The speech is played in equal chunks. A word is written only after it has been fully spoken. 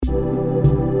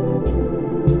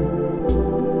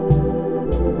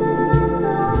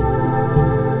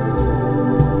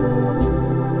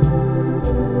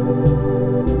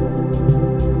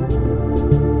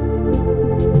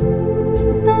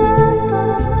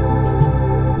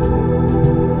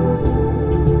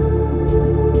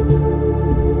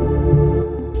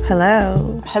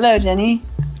Hello. Hello, Jenny.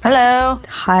 Hello.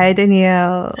 Hi,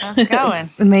 Danielle. How's it going?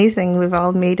 Amazing. We've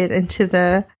all made it into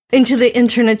the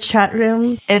internet chat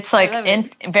room. It's like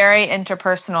very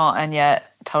interpersonal and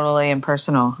yet totally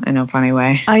impersonal in a funny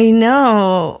way. I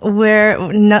know. Where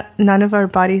none of our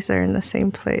bodies are in the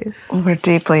same place. We're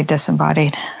deeply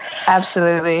disembodied.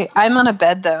 Absolutely. I'm on a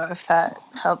bed, though, if that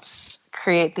helps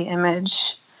create the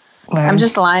image. Where? I'm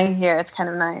just lying here. It's kind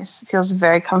of nice. It feels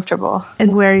very comfortable.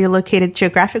 And where are you located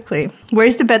geographically? Where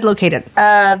is the bed located?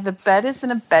 The bed is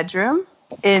in a bedroom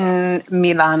in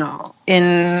Milano.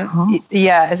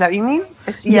 Yeah, is that what you mean?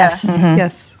 Yes. Yeah. Mm-hmm.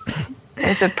 Yes.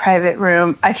 It's a private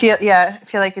room. I feel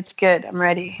like it's good. I'm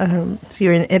ready. So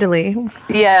you're in Italy.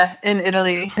 Yeah, in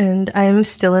Italy. And I'm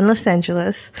still in Los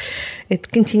Angeles.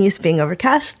 It continues being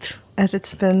overcast, as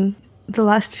it's been the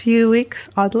last few weeks,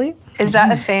 oddly. Is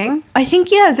that a thing? I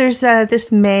think, yeah, there's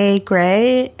this May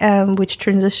gray, which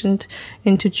transitioned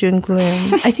into June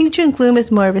gloom. I think June gloom is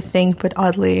more of a thing, but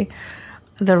oddly,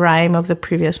 the rhyme of the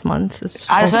previous month is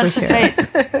I was also about here.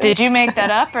 to say, did you make that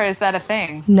up or is that a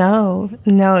thing? No,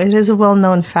 it is a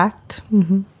well-known fact.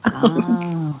 Mm-hmm.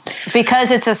 Oh.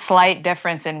 Because it's a slight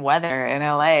difference in weather in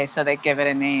LA, so they give it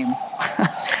a name.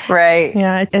 Right.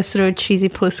 Yeah, it's sort of a cheesy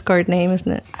postcard name,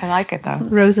 isn't it? I like it though.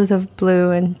 Roses of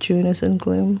blue and June is in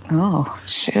gloom. Oh,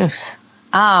 shoot.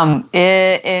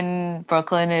 In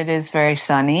Brooklyn, it is very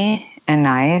sunny and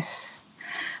nice,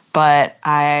 but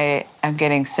I am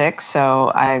getting sick,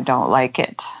 so I don't like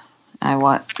it.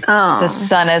 The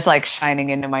sun is like shining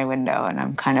into my window, and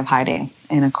I'm kind of hiding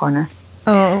in a corner.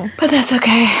 Oh. But that's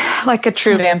okay. Like a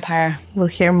true vampire. We'll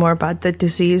hear more about the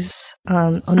disease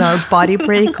on our body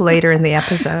break later in the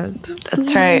episode.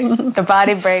 That's right. The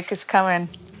body break is coming.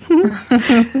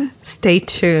 Stay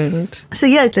tuned. So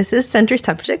yeah, this is Center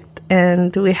Subject,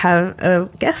 and we have a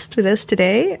guest with us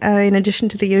today. In addition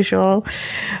to the usual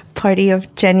party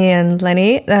of Jenny and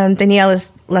Lenny, Danielle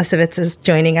Lesovitz is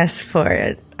joining us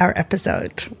for our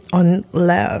episode on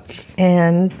love.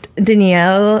 And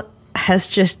Danielle has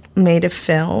just made a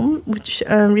film which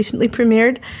recently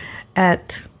premiered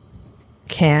at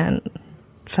Cannes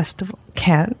Festival.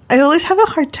 Cannes. I always have a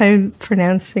hard time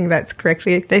pronouncing that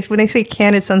correctly. When I say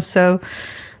Cannes, it sounds so,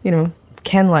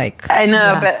 Cannes-like. I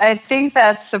know, but I think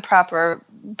that's the proper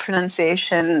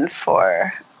pronunciation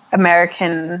for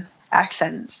American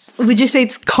accents. Would you say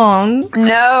it's Kong?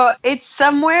 No, it's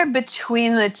somewhere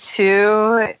between the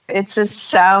two. It's a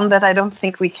sound that I don't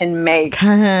think we can make.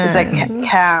 It's like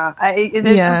cow.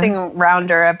 There's something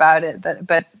rounder about it,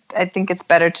 but I think it's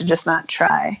better to just not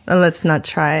try. Let's not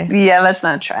try. Yeah, let's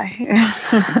not try.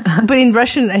 But in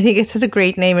Russian, I think it's a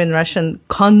great name in Russian,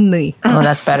 Konny. Oh,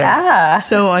 that's better. Yeah.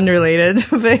 So unrelated.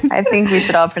 I think we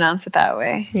should all pronounce it that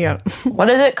way. Yeah. What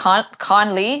is it?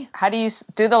 Conley? How do you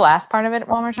do the last part of it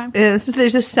one more time?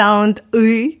 There's a sound,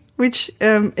 uy, which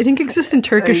I think exists in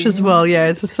Turkish as well. Yeah,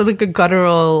 it's sort of like a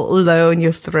guttural, low in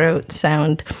your throat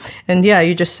sound. And yeah,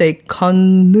 you just say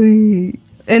Konny.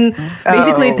 And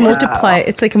basically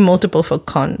it's like a multiple for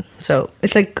con. So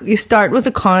it's like you start with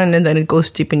a con and then it goes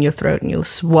deep in your throat and you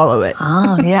swallow it.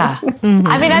 Oh, yeah. Mm-hmm.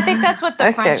 I mean, I think that's what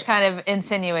the French kind of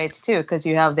insinuates too, because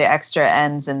you have the extra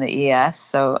N's in the ES.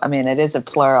 So, I mean, it is a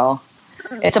plural.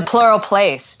 It's a plural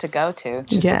place to go to,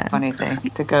 which is a funny thing,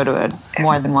 to go to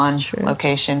more than one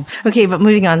location. Okay, but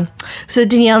moving on. So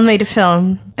Danielle made a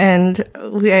film, and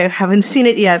we haven't seen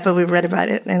it yet, but we've read about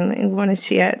it, and we want to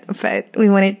see it, but we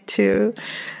wanted to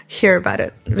hear about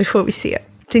it before we see it.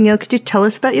 Danielle, could you tell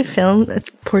us about your film? It's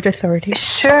Port Authority.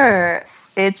 Sure.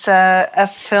 It's a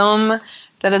film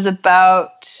that is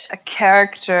about a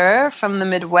character from the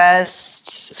Midwest,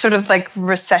 sort of like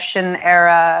recession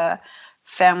era.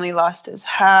 Family lost his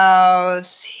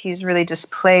house, he's really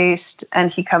displaced,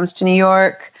 and he comes to New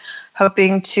York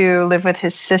hoping to live with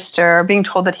his sister, being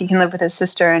told that he can live with his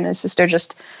sister, and his sister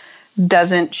just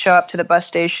doesn't show up to the bus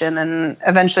station and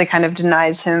eventually kind of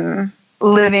denies him a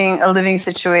living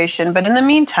situation. But in the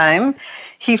meantime,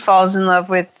 he falls in love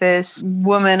with this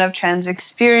woman of trans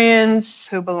experience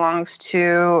who belongs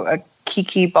to a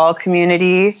Kiki ball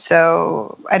community.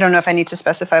 So I don't know if I need to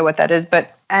specify what that is,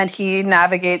 and he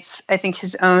navigates, I think,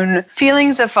 his own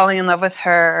feelings of falling in love with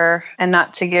her, and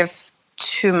not to give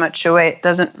too much away. It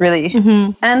doesn't really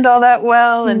end all that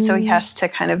well. And so he has to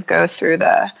kind of go through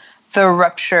the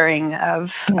rupturing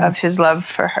of his love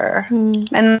for her.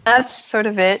 And that's sort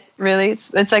of it, really.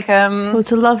 It's like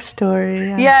it's a love story.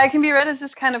 Yeah, it can be read as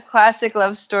this kind of classic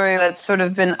love story that's sort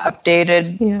of been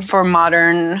updated for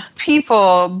modern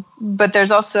people, but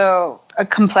there's also a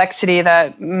complexity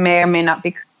that may or may not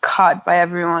be caught by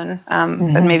everyone.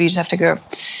 But maybe you just have to go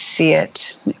see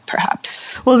it,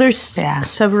 perhaps. Well, there's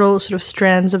several sort of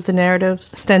strands of the narrative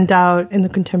stand out in the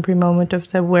contemporary moment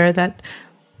of where that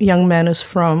young man is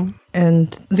from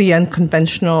and the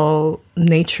unconventional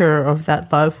nature of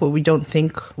that love, where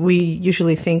we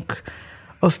usually think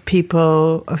of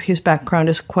people of his background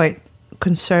as quite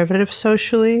conservative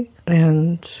socially,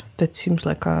 and that seems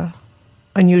like a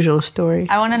unusual story.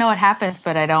 I want to know what happens,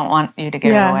 but I don't want you to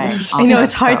give it away. Also, I know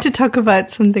it's hard to talk about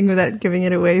something without giving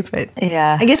it away, but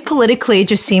I guess politically it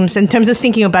just seems, in terms of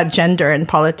thinking about gender and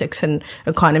politics and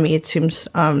economy, it seems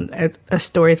a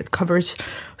story that covers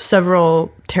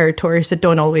several territories that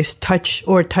don't always touch,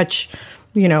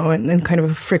 you know, in kind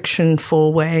of a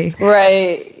friction-full way.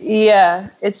 Right. Yeah.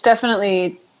 It's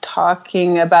definitely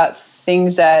talking about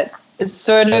things that is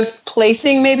sort of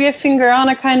placing maybe a finger on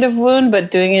a kind of wound, but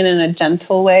doing it in a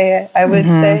gentle way, I would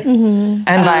say. Mm-hmm.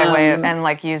 And by way of, and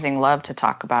like using love to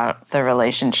talk about the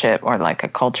relationship or like a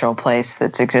cultural place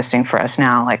that's existing for us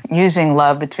now. Like using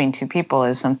love between two people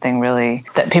is something really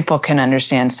that people can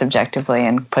understand subjectively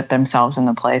and put themselves in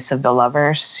the place of the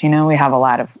lovers. You know, we have a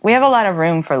lot of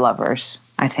room for lovers,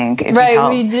 I think. Right,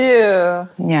 we do.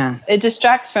 Yeah. It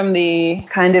distracts from the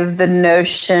kind of the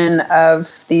notion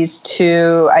of these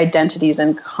two identities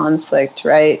in conflict,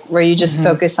 right? Where you just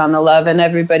focus on the love, and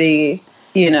everybody,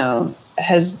 you know,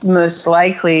 has most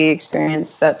likely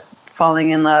experienced that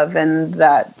falling in love and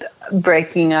that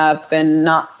breaking up and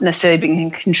not necessarily being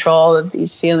in control of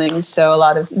these feelings. So a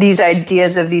lot of these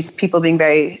ideas of these people being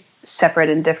very separate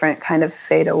and different kind of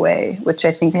fade away, which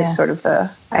I think is sort of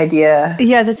the idea.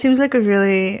 Yeah, that seems like a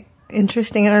really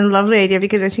interesting and lovely idea,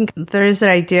 because I think there is that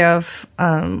idea of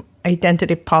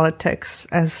identity politics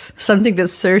as something that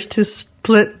serves to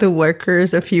split the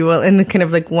workers, if you will, in the kind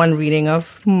of like one reading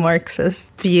of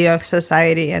Marx's view of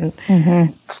society. And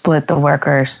split the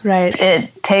workers. Right.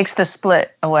 It takes the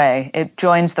split away. It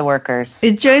joins the workers.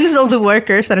 It joins all the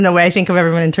workers. I don't know why I think of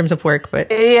everyone in terms of work, but...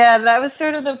 Yeah, that was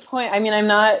sort of the point. I mean, I'm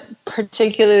not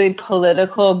particularly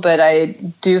political, but I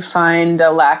do find a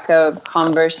lack of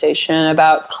conversation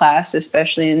about class,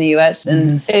 especially in the U.S.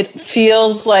 And it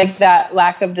feels like that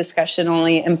lack of discussion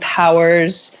only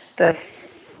empowers the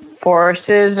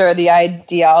forces or the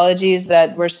ideologies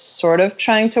that we're sort of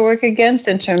trying to work against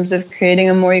in terms of creating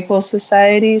a more equal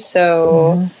society.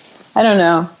 So I don't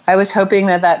know. I was hoping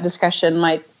that discussion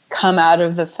might come out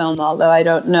of the film, although I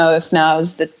don't know if now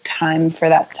is the time for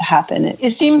that to happen.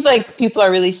 It seems like people are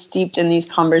really steeped in these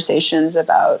conversations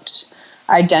about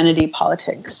identity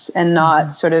politics and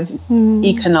not sort of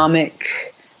economic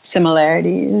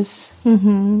similarities.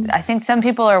 I think some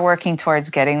people are working towards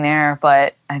getting there,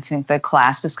 but I think the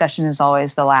class discussion is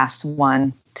always the last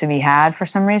one to be had for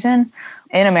some reason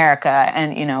in America.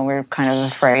 And, you know, we're kind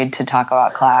of afraid to talk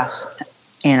about class,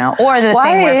 you know, or the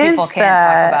thing where people can't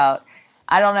talk about.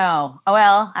 I don't know.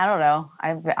 Well, I don't know.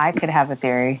 I could have a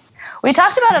theory. We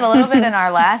talked about it a little bit in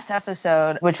our last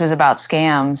episode, which was about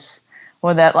scams.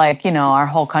 Well, that, like, you know, our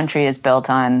whole country is built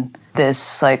on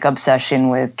this, like, obsession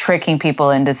with tricking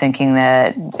people into thinking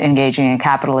that engaging in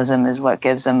capitalism is what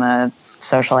gives them a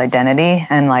social identity,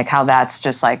 and, like, how that's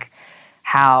just, like,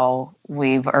 how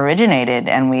we've originated,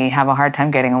 and we have a hard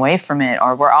time getting away from it,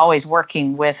 or we're always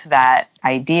working with that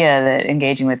idea that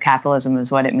engaging with capitalism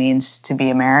is what it means to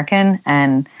be American.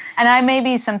 And I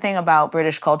maybe something about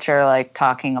British culture, like,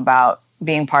 talking about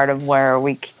being part of where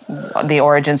the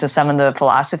origins of some of the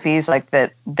philosophies, like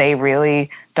that they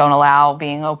really don't allow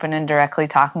being open and directly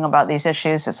talking about these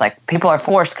issues. It's like people are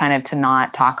forced kind of to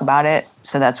not talk about it.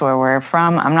 So that's where we're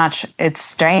from. I'm not sure. It's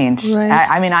strange. Right.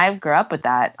 I mean, I grew up with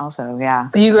that also. Yeah.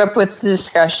 You grew up with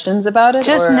discussions about it?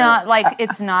 Just not like,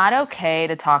 it's not okay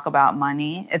to talk about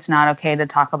money. It's not okay to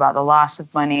talk about the loss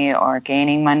of money or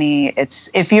gaining money. It's,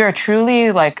 if you're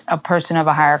truly like a person of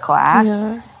a higher class,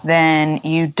 then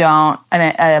you don't,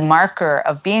 a marker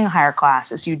of being higher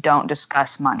class is you don't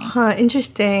discuss money.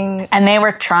 Interesting. And they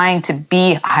were trying to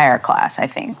be higher class, I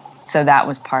think. So that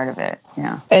was part of it,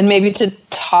 yeah. And maybe to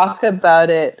talk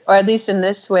about it, or at least in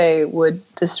this way, would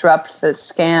disrupt the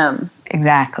scam.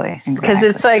 Exactly. Because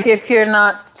it's like, if you're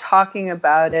not talking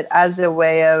about it as a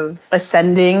way of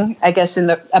ascending, I guess,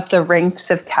 up the ranks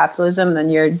of capitalism,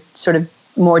 then you're sort of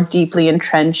more deeply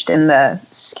entrenched in the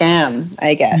scam,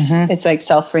 I guess. It's like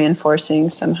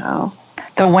self-reinforcing somehow.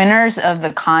 The winners of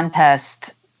the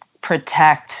contest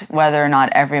protect whether or not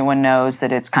everyone knows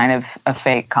that it's kind of a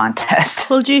fake contest.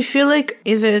 Well, do you feel like,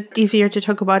 is it easier to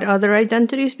talk about other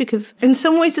identities? Because in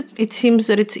some ways it seems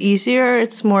that it's easier,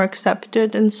 it's more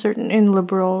accepted in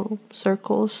liberal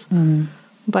circles.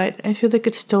 But I feel like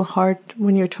it's still hard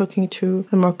when you're talking to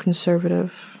a more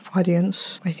conservative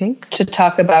audience, I think. To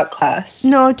talk about class?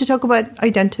 No, to talk about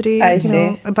identity. I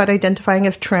see. About identifying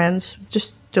as trans.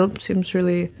 Just still seems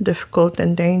really difficult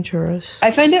and dangerous.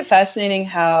 I find it fascinating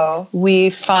how we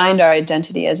find our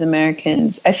identity as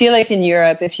Americans. I feel like in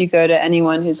Europe, if you go to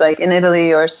anyone who's like in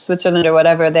Italy or Switzerland or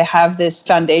whatever, they have this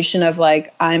foundation of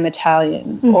like, I'm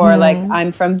Italian, or like,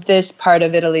 I'm from this part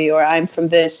of Italy, or I'm from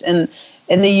this. And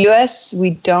in the US,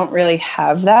 we don't really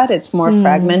have that. It's more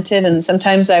fragmented. And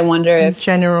sometimes I wonder if...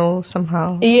 general,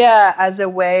 somehow. Yeah, as a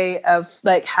way of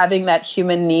like having that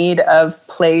human need of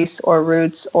place or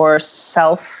roots or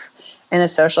self in a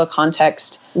social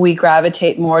context, we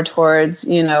gravitate more towards,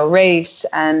 race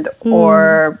and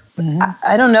or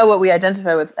I don't know what we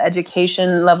identify with,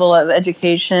 education, level of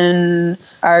education,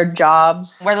 our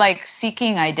jobs. We're like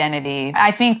seeking identity.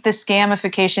 I think the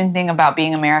scamification thing about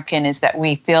being American is that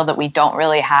we feel that we don't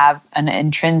really have an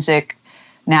intrinsic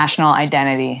national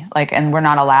identity, and we're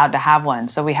not allowed to have one.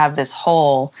 So we have this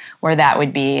hole where that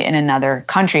would be in another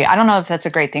country. I don't know if that's a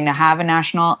great thing to have a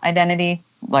national identity.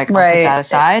 I'll put that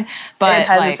aside. But it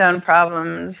has its own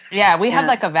problems. Yeah, we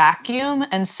have a vacuum.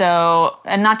 And so,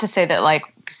 and not to say that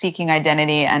seeking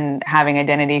identity and having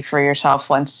identity for yourself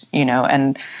once,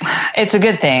 and it's a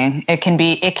good thing. It can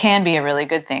be a really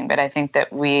good thing. But I think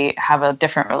that we have a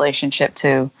different relationship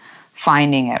to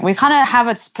finding it. We kind of have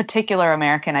a particular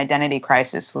American identity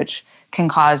crisis, which can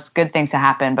cause good things to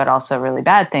happen, but also really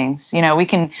bad things. We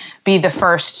can be the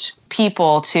first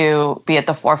people to be at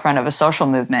the forefront of a social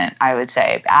movement, I would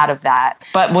say, out of that.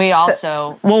 But we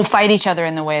also will fight each other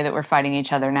in the way that we're fighting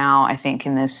each other now, I think,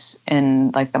 in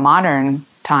the modern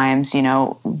times.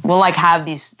 We'll have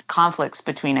these conflicts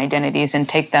between identities and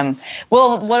take them.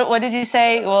 What did you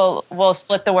say? We'll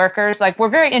split the workers. We're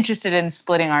very interested in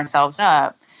splitting ourselves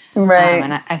up. Right.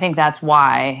 And I think that's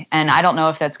why. And I don't know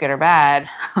if that's good or bad,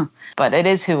 but it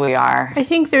is who we are. I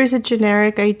think there's a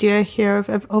generic idea here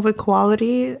of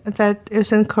equality that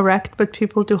isn't correct, but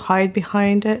people do hide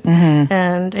behind it. Mm-hmm.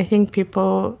 And I think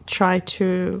people try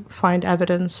to find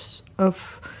evidence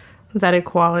of that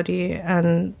equality.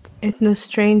 And in a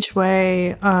strange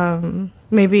way,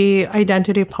 maybe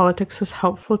identity politics is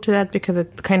helpful to that because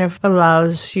it kind of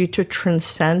allows you to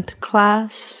transcend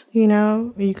class,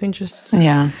 You can just...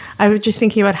 Yeah. I was just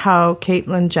thinking about how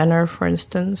Caitlyn Jenner, for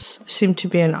instance, seemed to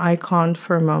be an icon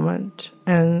for a moment.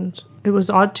 And it was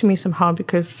odd to me somehow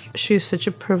because she's such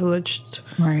a privileged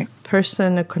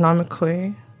person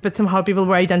economically. But somehow people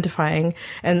were identifying,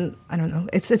 and I don't know.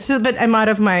 It's still, but I'm out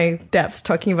of my depths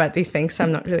talking about these things, so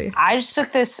I'm not really. I just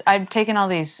took this. I've taken all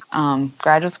these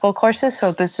graduate school courses,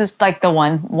 so this is the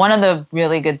one of the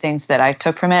really good things that I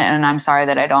took from it. And I'm sorry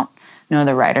that I don't know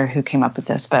the writer who came up with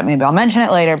this, but maybe I'll mention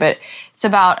it later. But it's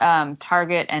about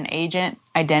target and agent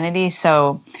identity.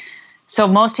 So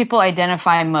most people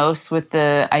identify most with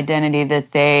the identity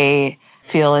that they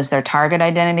feel is their target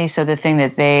identity, so the thing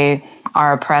that they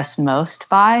are oppressed most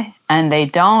by, and they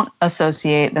don't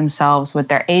associate themselves with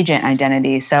their agent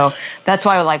identity. So that's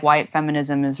why white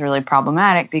feminism is really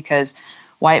problematic, because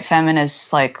white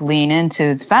feminists lean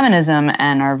into feminism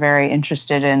and are very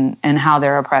interested in how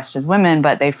they're oppressed as women,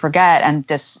 but they forget and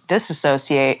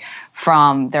disassociate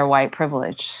from their white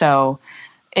privilege. So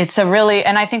it's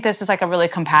and I think this is a really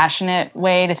compassionate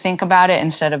way to think about it,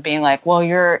 instead of being well,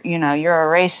 you're a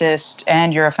racist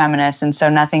and you're a feminist, and so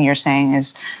nothing you're saying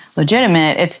is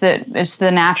legitimate. It's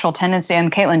the natural tendency, and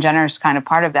Caitlyn Jenner is kind of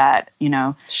part of that.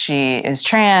 She is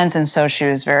trans, and so she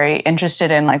was very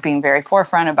interested in being very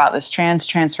forefront about this trans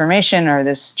transformation or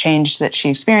this change that she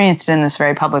experienced in this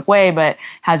very public way, but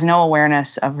has no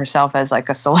awareness of herself as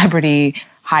a celebrity,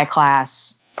 high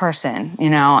class person,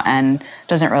 and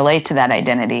doesn't relate to that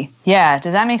identity. Yeah,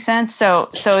 does that make sense? So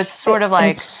it's sort of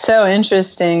it's so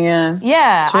interesting.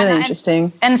 Yeah, it's really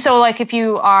interesting. And so if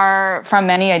you are from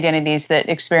many identities that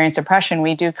experience oppression,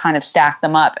 we do kind of stack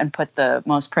them up and put the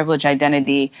most privileged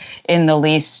identity in the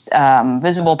least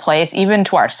visible place, even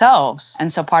to ourselves.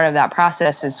 And so part of that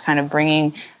process is kind of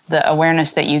bringing the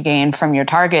awareness that you gain from your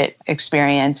target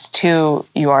experience to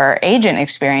your agent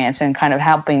experience, and kind of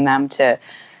helping them to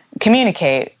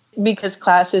communicate. Because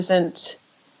class isn't,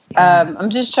 I'm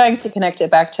just trying to connect it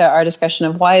back to our discussion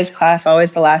of why is class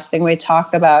always the last thing we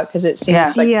talk about, because it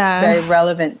seems very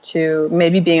relevant to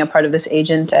maybe being a part of this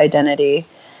agent identity.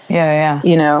 Yeah.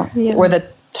 Or the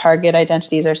target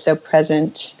identities are so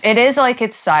present. It is like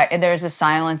there's a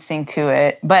silencing to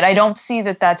it, but I don't see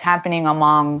that that's happening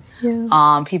among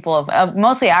people of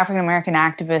mostly African American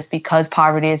activists, because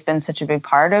poverty has been such a big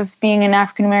part of being an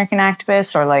African American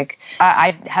activist. Or like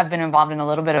I have been involved in a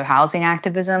little bit of housing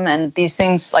activism, and these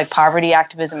things like poverty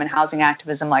activism and housing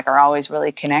activism like are always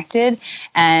really connected.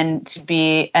 And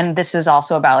this is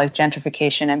also about like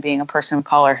gentrification and being a person of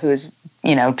color who's,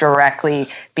 you know, directly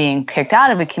being kicked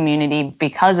out of a community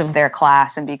because of their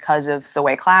class and because of the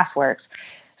way class works.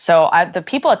 So the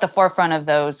people at the forefront of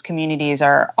those communities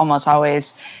are almost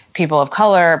always people of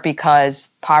color,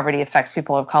 because poverty affects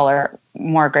people of color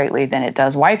more greatly than it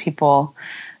does white people.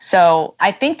 So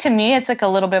I think, to me, it's like a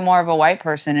little bit more of a white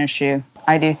person issue.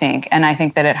 I do think. And I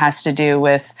think that it has to do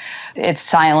with it's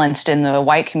silenced in the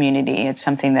white community. It's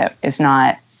something that is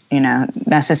not, you know,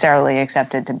 necessarily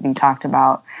accepted to be talked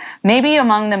about. Maybe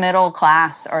among the middle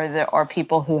class or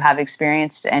people who have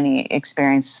experienced any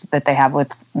experience that they have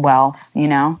with wealth, you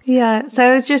know? Yeah. So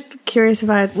I was just curious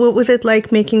about what was it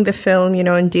like making the film, you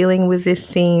know, and dealing with these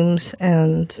themes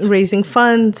and raising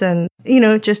funds and, you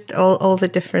know, just all the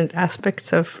different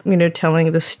aspects of, you know,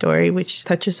 telling the story, which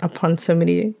touches upon so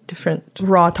many different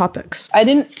raw topics. I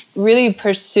didn't really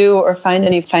pursue or find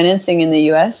any financing in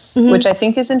the US, which I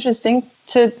think is interesting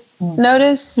to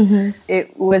notice.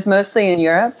 It was mostly in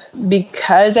Europe,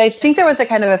 because I think there was a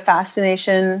kind of a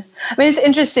fascination. I mean, it's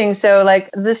interesting. So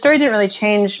like the story didn't really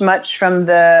change much from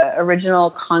the original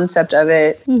concept of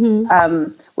it,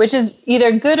 which is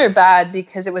either good or bad,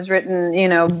 because it was written, you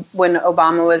know, when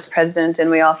Obama was president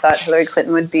and we all thought Hillary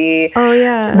Clinton would be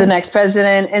the next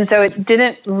president. And so it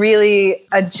didn't really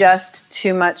adjust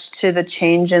too much to the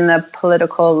change in the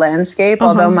political landscape,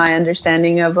 although my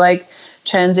understanding of like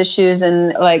trans issues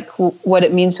and like what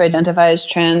it means to identify as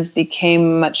trans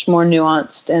became much more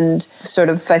nuanced and sort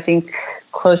of, I think,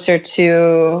 closer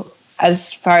to,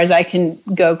 as far as I can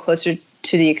go, closer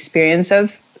to the experience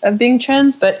of being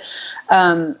trans, but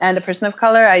and a person of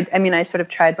color. I mean, I sort of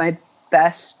tried my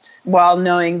best while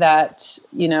knowing that,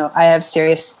 you know, I have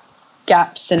serious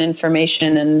gaps in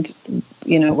information and,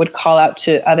 you know, would call out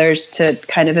to others to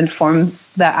kind of inform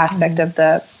that aspect of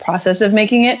the process of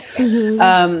making it.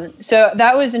 So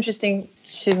that was interesting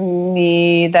to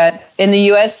me, that in the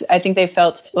US, I think they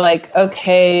felt like,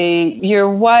 okay, you're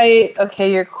white,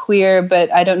 okay, you're queer,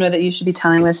 but I don't know that you should be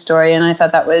telling this story. And I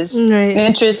thought that was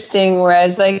interesting.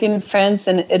 Whereas like in France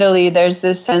and Italy, there's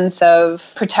this sense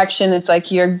of protection. It's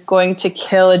like you're going to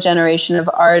kill a generation of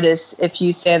artists if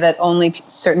you say that only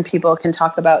certain people can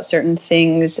talk about certain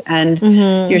things, and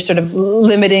you're sort of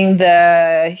limiting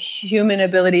the human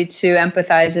ability to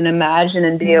empathize and imagine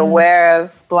and be aware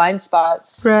of blind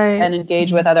spots and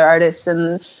engage with other artists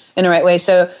in a right way.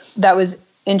 So that was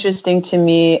interesting to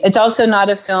me. It's also not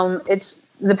a film.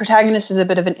 The protagonist is a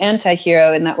bit of an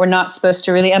anti-hero in that we're not supposed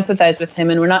to really empathize with him,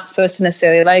 and we're not supposed to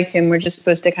necessarily like him. We're just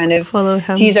supposed to kind of follow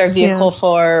him. He's our vehicle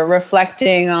for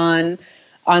reflecting on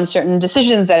certain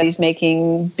decisions that he's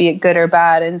making, be it good or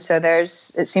bad. And so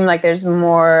it seemed like there's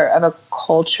more of a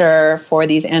culture for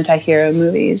these anti-hero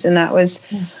movies. And that was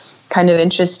kind of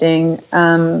interesting.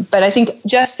 But I think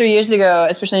just 3 years ago,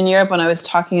 especially in Europe, when I was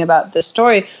talking about this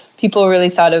story, people really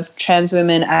thought of trans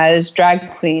women as drag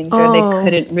queens, or they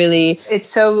couldn't really, it's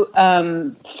so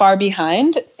far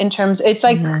behind in terms, it's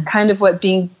like kind of what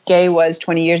being gay was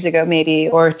 20 years ago, maybe,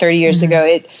 or 30 years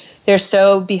ago. They're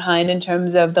so behind in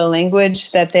terms of the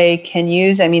language that they can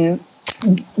use. I mean,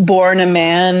 born a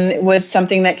man was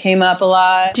something that came up a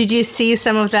lot. Did you see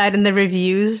some of that in the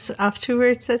reviews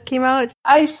afterwards that came out?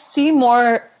 I see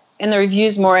more in the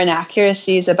reviews, more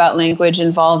inaccuracies about language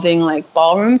involving like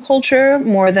ballroom culture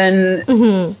more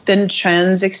than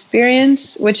trans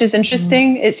experience, which is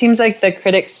interesting. It seems like the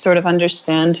critics sort of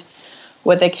understand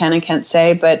what they can and can't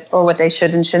say, or what they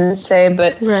should and shouldn't say.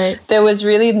 But there was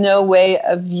really no way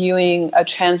of viewing a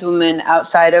trans woman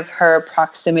outside of her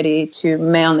proximity to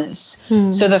maleness.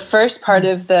 So the first part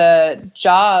of the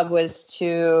job was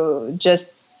to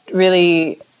just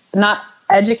really not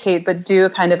educate, but do a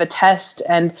kind of a test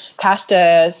and cast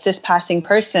a cis-passing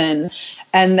person.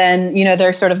 And then, you know,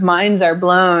 their sort of minds are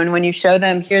blown when you show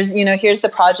them, here's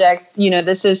the project, you know,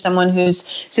 this is someone who's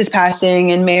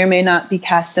cis-passing and may or may not be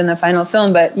cast in the final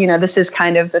film, but, you know, this is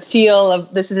kind of the feel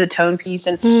of, this is a tone piece.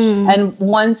 And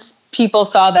once people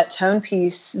saw that tone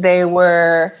piece, they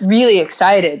were really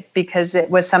excited because it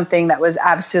was something that was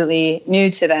absolutely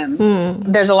new to them.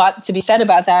 There's a lot to be said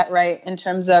about that, right? In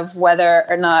terms of whether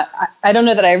or not, I don't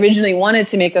know that I originally wanted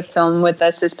to make a film with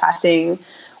a cis-passing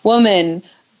woman,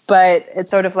 but it's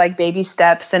sort of like baby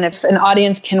steps. And if an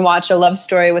audience can watch a love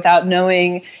story without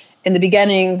knowing in the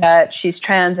beginning that she's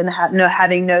trans and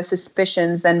having no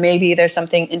suspicions, then maybe there's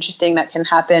something interesting that can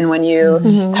happen when you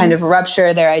kind of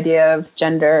rupture their idea of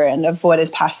gender and of what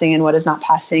is passing and what is not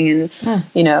passing. And,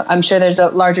 you know, I'm sure there's a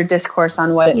larger discourse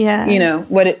on what, you know,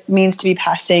 what it means to be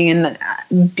passing and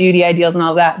beauty ideals and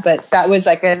all that. But that was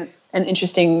like an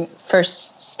interesting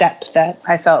first step that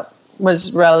I felt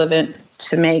was relevant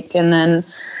to make. And then,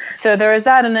 so there was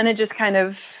that. And then it just kind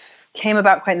of came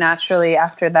about quite naturally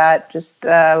after that, just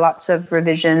lots of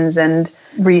revisions and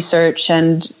research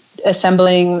and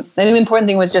assembling. I think the important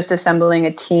thing was just assembling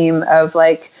a team of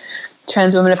like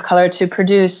trans women of color to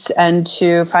produce and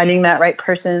to finding that right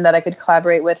person that I could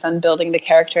collaborate with on building the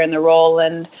character and the role.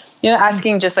 And, you know,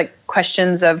 asking just like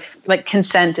questions of like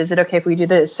consent. Is it okay if we do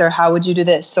this? Or how would you do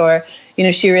this? Or, you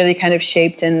know, she really kind of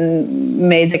shaped and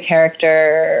made the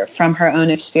character from her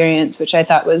own experience, which I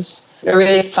thought was a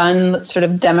really fun sort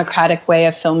of democratic way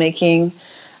of filmmaking.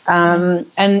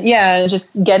 And yeah,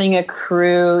 just getting a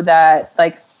crew that,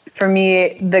 like, for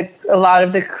me, a lot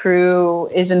of the crew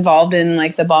is involved in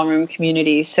like the ballroom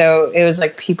community. So it was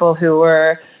like people who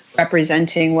were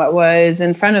representing what was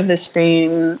in front of the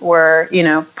screen were, you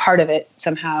know, part of it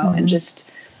somehow, and just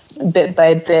bit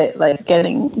by bit, like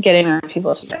getting our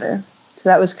people together. So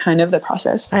that was kind of the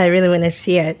process. I really want to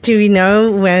see it. Do we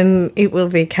know when it will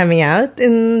be coming out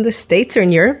in the States or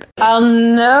in Europe? I'll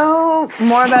know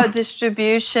more about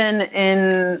distribution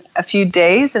in a few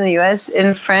days in the US.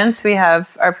 In France, we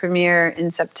have our premiere in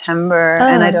September,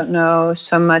 and I don't know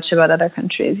so much about other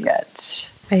countries yet.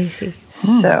 I see.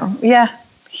 So, yeah,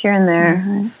 here and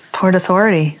there. Port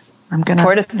Authority. I'm going to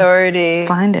Port Authority.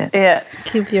 Find it. Yeah.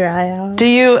 Keep your eye out. Do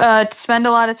you spend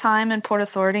a lot of time in Port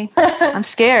Authority? I'm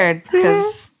scared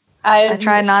because I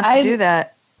try not to do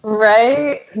that.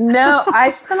 Right? No, I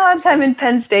spend a lot of time in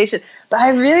Penn Station, but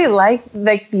I really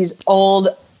like these old,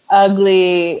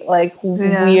 ugly, like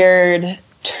weird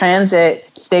transit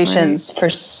stations for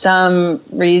some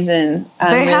reason.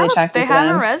 I'm really attracted to them. They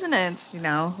have a resonance, you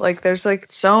know, like there's like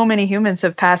so many humans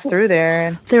have passed through there.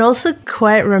 And they're also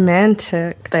quite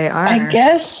romantic. They are. I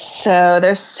guess so.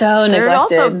 They're so neglected.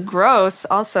 They're also gross.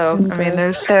 Also, I mean,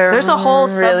 there's a whole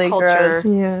really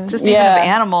subculture, just even of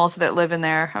animals that live in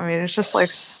there. I mean, it's just like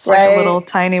a little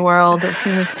tiny world of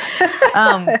humans.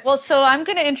 Well, so I'm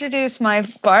going to introduce my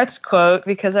Barthes quote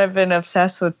because I've been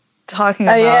obsessed with talking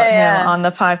about him on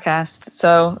the podcast.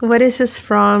 So what is this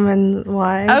from and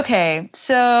why? Okay,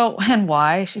 so and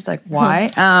why? She's like, why?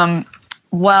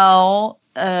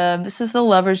 This is The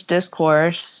Lover's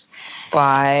Discourse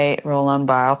by Roland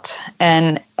Barthes.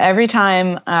 And every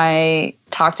time I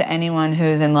talk to anyone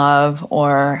who's in love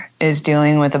or is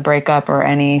dealing with a breakup or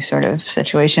any sort of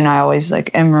situation, I always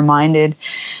like am reminded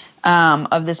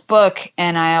of this book,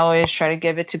 and I always try to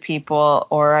give it to people,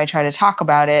 or I try to talk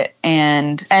about it.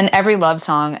 And every love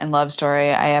song and love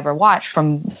story I ever watched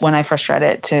from when I first read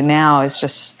it to now is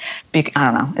just, I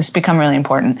don't know, it's become really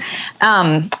important.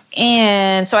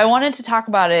 And so I wanted to talk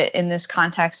about it in this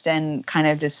context and kind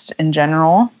of just in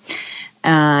general,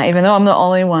 even though I'm the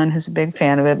only one who's a big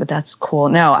fan of it, but that's cool.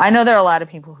 No, I know there are a lot of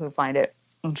people who find it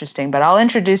interesting, but I'll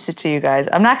introduce it to you guys.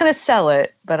 I'm not going to sell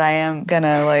it, but I am going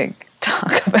to like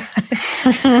talk about it.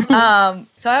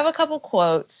 So I have a couple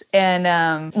quotes,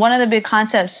 and one of the big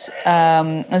concepts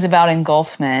is about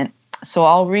engulfment. So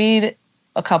I'll read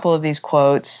a couple of these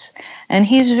quotes, and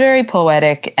he's very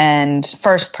poetic and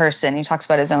first person. He talks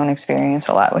about his own experience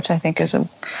a lot, which I think is a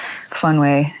fun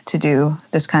way to do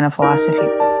this kind of philosophy.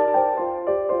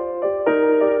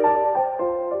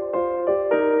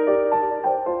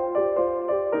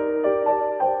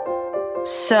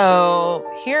 So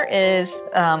here is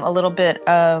a little bit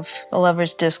of The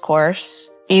Lover's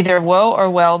Discourse. Either woe or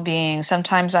well-being,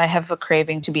 sometimes I have a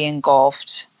craving to be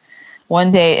engulfed.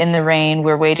 One day in the rain,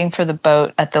 we're waiting for the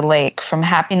boat at the lake. From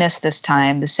happiness this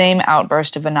time, the same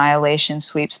outburst of annihilation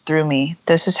sweeps through me.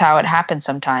 This is how it happens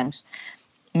sometimes.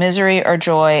 Misery or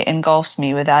joy engulfs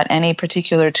me without any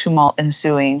particular tumult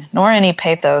ensuing, nor any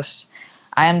pathos.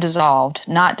 I am dissolved,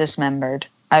 not dismembered.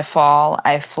 I fall,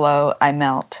 I flow, I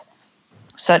melt.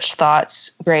 Such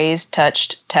thoughts, grazed,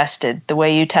 touched, tested, the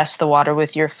way you test the water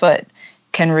with your foot,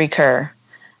 can recur.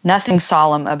 Nothing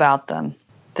solemn about them.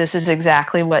 This is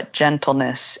exactly what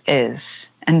gentleness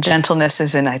is. And gentleness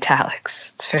is in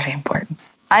italics. It's very important.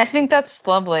 I think that's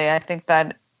lovely. I think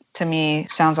that, to me,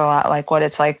 sounds a lot like what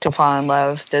it's like to fall in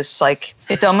love. This, like,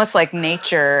 it's almost like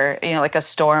nature, you know, like a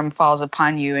storm falls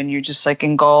upon you and you're just like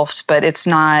engulfed, but it's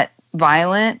not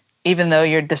violent. Even though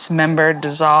you're dismembered,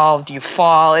 dissolved, you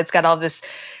fall. It's got all this,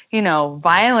 you know,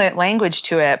 violent language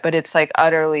to it, but it's like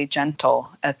utterly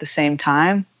gentle at the same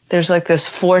time. There's like this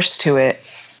force to it.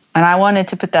 And I wanted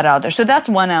to put that out there. So that's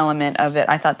one element of it.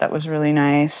 I thought that was really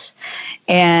nice.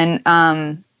 And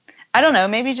I don't know,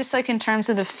 maybe just like in terms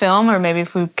of the film, or maybe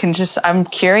if we can just, I'm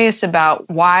curious about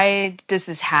why does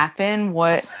this happen?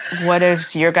 What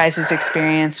is your guys'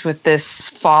 experience with this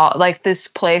fall, like this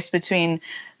place between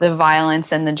the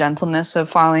violence and the gentleness of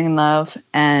falling in love?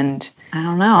 And I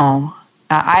don't know,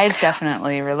 I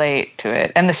definitely relate to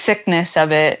it. And the sickness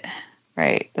of it,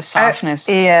 right? The softness.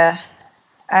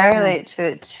 I relate to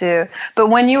it too. But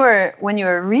when you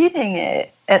were reading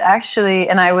it, it actually,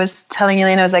 and I was telling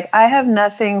Elena, I was like, I have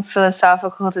nothing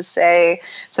philosophical to say,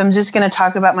 so I'm just going to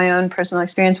talk about my own personal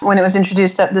experience when it was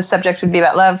introduced that the subject would be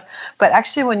about love. But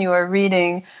actually, when you were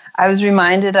reading, I was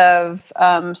reminded of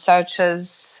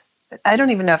Sartre's, I don't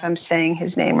even know if I'm saying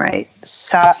his name right,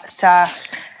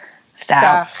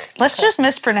 Let's just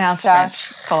mispronounce French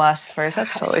philosophers.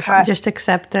 That's totally fine. Just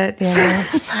accept it.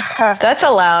 Yeah. That's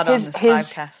allowed on this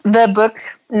podcast. The book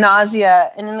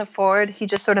Nausea, and in the foreword, he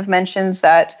just sort of mentions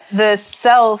that the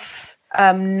self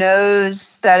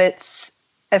knows that it's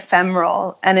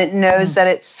ephemeral, and it knows that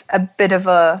it's a bit of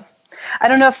a, I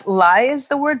don't know if lie is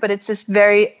the word, but it's this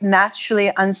very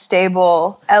naturally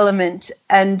unstable element,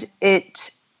 and it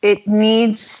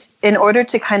needs, in order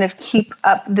to kind of keep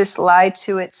up this lie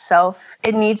to itself,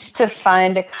 it needs to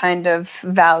find a kind of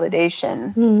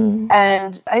validation.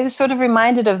 And I was sort of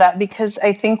reminded of that because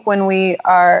I think when we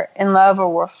are in love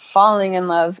or we're falling in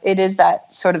love, it is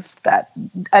that sort of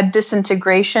a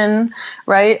disintegration,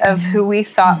 right, of who we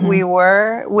thought we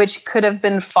were, which could have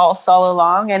been false all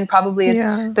along, and probably is,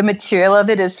 the material of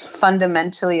it is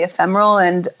fundamentally ephemeral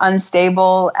and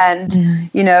unstable, and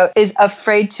is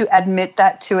afraid to admit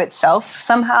that to itself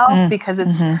somehow. Because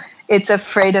it's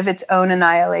afraid of its own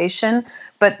annihilation.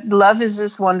 But love is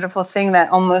this wonderful thing that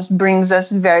almost brings us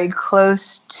very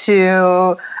close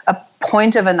to a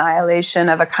point of annihilation,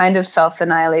 of a kind of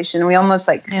self-annihilation. We almost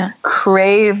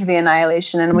crave the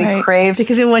annihilation, and we crave...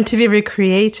 Because we want to be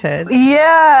recreated.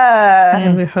 Yeah.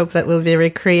 And we hope that we'll be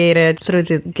recreated through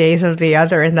the gaze of the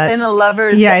other. In the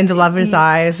lover's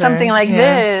eyes. Something like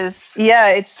this. Yeah,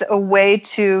 it's a way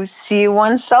to see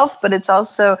oneself, but it's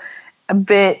also a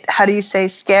bit, how do you say,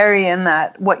 scary, in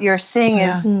that what you're seeing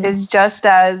is just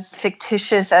as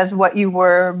fictitious as what you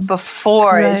were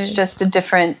before. Right. It's just a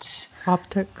different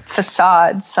optic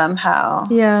facade somehow.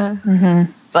 Yeah.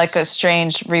 Like a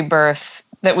strange rebirth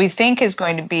that we think is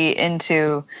going to be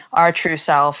into our true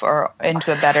self or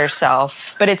into a better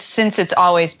self. But since it's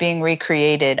always being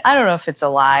recreated, I don't know if it's a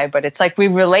lie, but it's like we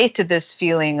relate to this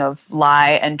feeling of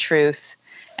lie and truth.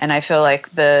 And I feel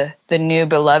like the new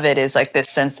beloved is like this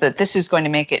sense that this is going to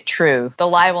make it true. The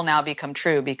lie will now become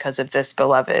true because of this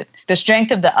beloved. The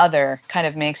strength of the other kind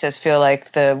of makes us feel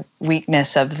like the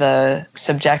weakness of the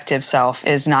subjective self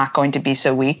is not going to be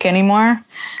so weak anymore.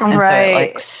 And so it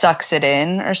like sucks it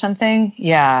in or something.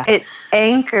 Yeah. It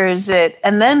anchors it.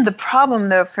 And then the problem,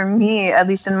 though, for me, at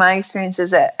least in my experience,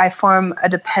 is that I form a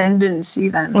dependency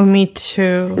then. Oh, me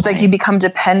too. It's like you become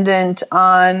dependent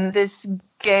on this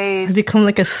gaze. You become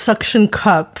like a suction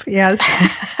cup. Yes.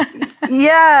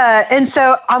 Yeah. And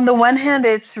so on the one hand,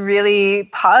 it's really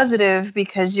positive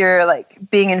because you're like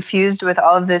being infused with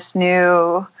all of this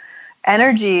new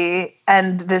energy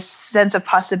and this sense of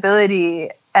possibility.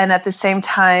 And at the same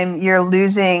time, you're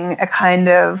losing a kind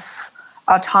of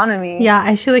autonomy. Yeah,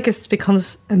 I feel like it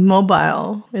becomes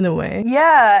immobile in a way.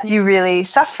 Yeah, you really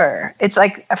suffer. It's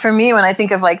like, for me, when I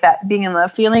think of like that being in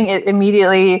love feeling, it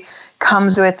immediately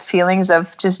comes with feelings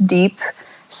of just deep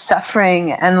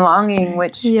suffering and longing,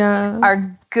 which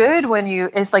are good when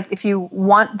it's like, if you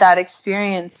want that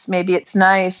experience, maybe it's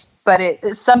nice, but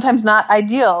it's sometimes not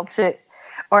ideal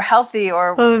or healthy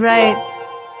or... Oh, right.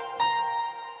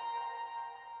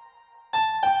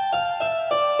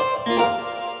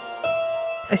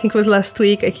 I think it was last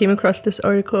week, I came across this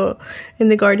article in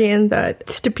The Guardian that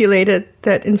stipulated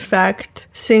that, in fact,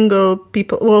 single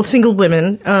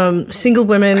women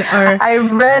are... I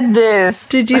read this.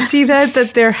 Did you see that?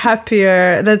 That they're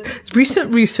happier. That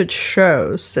recent research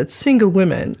shows that single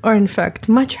women are, in fact,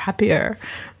 much happier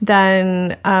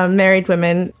than married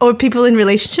women, or people in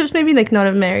relationships, maybe, like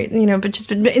not married, but just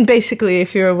basically,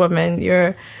 if you're a woman,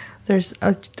 there's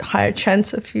a higher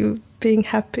chance of you being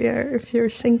happier if you're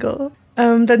single.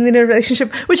 Than in a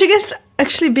relationship, which I guess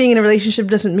actually being in a relationship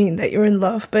doesn't mean that you're in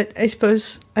love, but I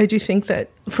suppose I do think that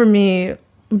for me,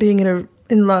 being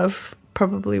in love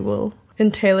probably will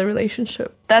entail a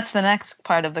relationship. That's the next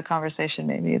part of the conversation,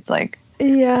 maybe. It's like...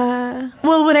 Yeah.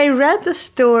 Well, when I read the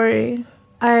story,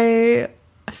 I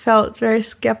felt very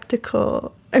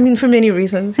skeptical. I mean, for many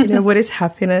reasons, what is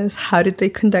happiness? How did they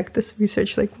conduct this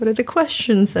research? Like, what are the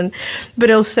questions? But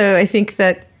also, I think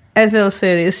that as also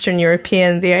Eastern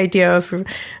European, the idea of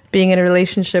being in a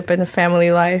relationship and a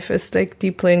family life is like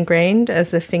deeply ingrained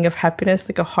as a thing of happiness,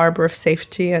 like a harbor of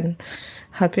safety and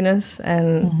happiness.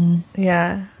 And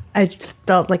yeah, I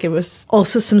felt like it was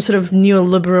also some sort of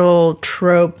neoliberal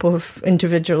trope of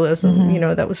individualism,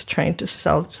 that was trying to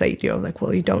sell this idea of like,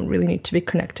 well, you don't really need to be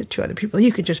connected to other people.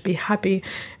 You could just be happy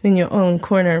in your own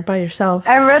corner by yourself.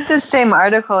 I read this same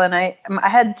article and I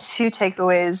had two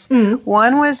takeaways.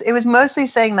 One was, it was mostly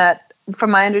saying that,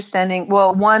 from my understanding,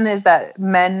 well, one is that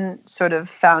men sort of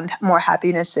found more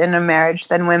happiness in a marriage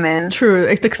than women. True.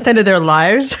 It extended their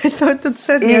lives, I thought that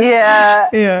said.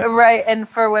 Yeah. Right. And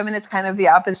for women, it's kind of the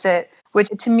opposite, which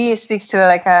to me speaks to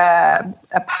like a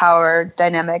power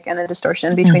dynamic and a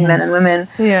distortion between men and women.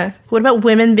 Yeah. What about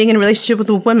women being in a relationship with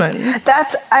women?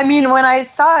 When I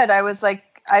saw it, I was like,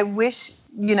 I wish,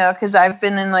 because I've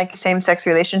been in like same-sex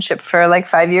relationship for like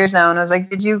 5 years now, and I was like,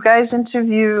 did you guys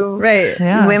interview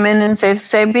women and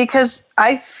say, because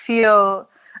I feel,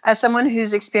 as someone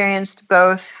who's experienced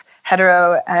both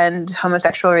hetero and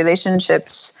homosexual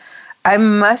relationships, I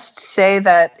must say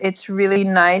that it's really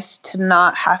nice to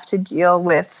not have to deal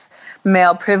with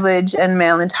male privilege and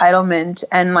male entitlement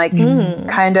and like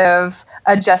kind of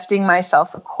adjusting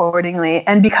myself accordingly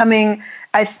and becoming,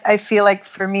 I feel like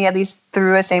for me, at least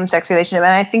through a same-sex relationship,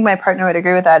 and I think my partner would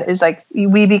agree with that, is like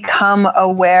we become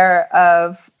aware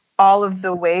of all of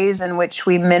the ways in which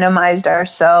we minimized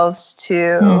ourselves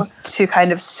to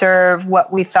kind of serve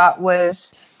what we thought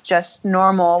was just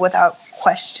normal without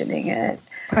questioning it.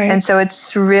 Right. And so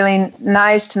it's really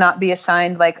nice to not be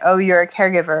assigned like, oh, you're a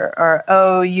caregiver, or,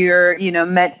 oh, you're,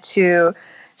 meant to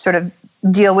sort of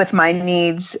deal with my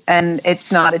needs, and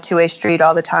it's not a two-way street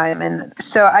all the time. And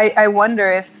so I wonder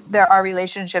if there are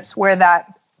relationships where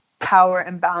that power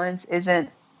imbalance isn't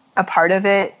a part of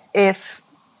it, if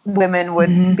women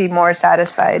would be more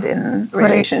satisfied in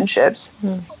relationships.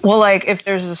 Well, like if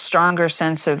there's a stronger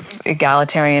sense of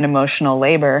egalitarian emotional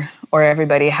labor, or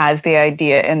everybody has the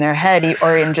idea in their head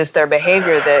or in just their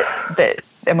behavior that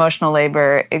emotional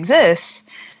labor exists,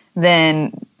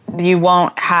 then you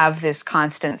won't have this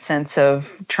constant sense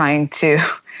of trying to,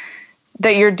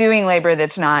 that you're doing labor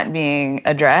that's not being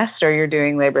addressed, or you're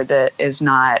doing labor that is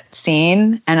not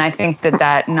seen. And I think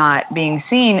that not being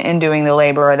seen in doing the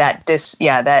labor, or that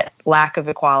that lack of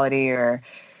equality, or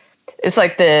it's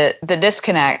like the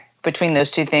disconnect between those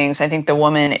two things. I think the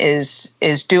woman is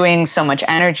doing so much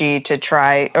energy to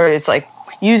try, or it's like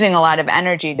using a lot of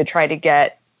energy to try to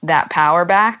get that power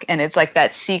back. And it's like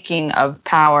that seeking of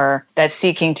power, that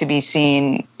seeking to be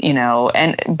seen,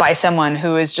 and by someone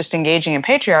who is just engaging in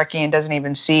patriarchy and doesn't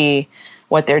even see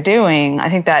what they're doing. I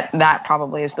think that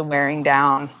probably is the wearing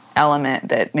down element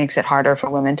that makes it harder for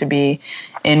women to be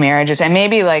in marriages. And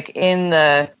maybe like in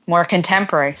the more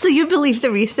contemporary. So you believe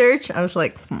the research? I was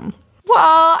like,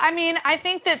 Well, I mean, I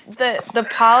think that the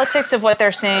politics of what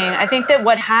they're saying, I think that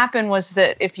what happened was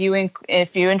that if you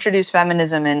introduce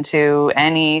feminism into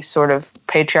any sort of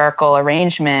patriarchal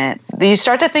arrangement, you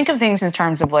start to think of things in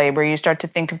terms of labor. You start to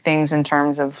think of things in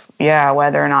terms of,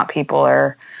 whether or not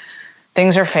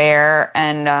things are fair.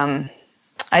 And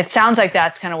it sounds like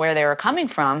that's kind of where they were coming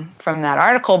from that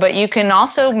article. But you can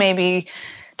also maybe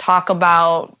talk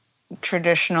about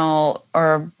traditional,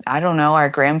 or I don't know, our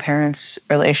grandparents'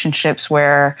 relationships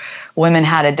where women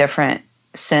had a different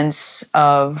sense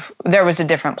of, there was a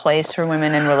different place for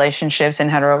women in relationships, in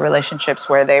hetero relationships,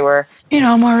 where they were,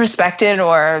 more respected,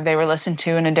 or they were listened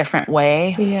to in a different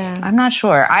way. Yeah. I'm not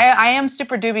sure. I am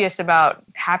super dubious about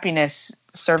happiness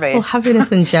surveys. Well,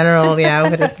 happiness in general,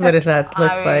 what does that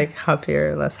look like?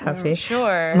 Happier, less happy?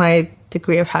 Sure. My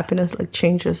degree of happiness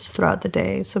changes throughout the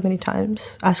day so many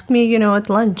times. Ask me, at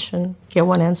lunch and get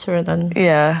one answer, and then...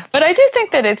 Yeah. But I do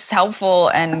think that it's helpful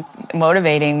and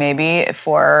motivating maybe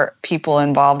for people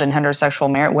involved in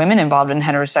heterosexual women involved in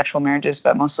heterosexual marriages,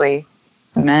 but mostly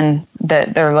men,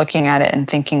 that they're looking at it and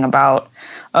thinking about,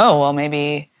 oh, well,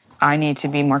 maybe I need to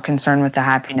be more concerned with the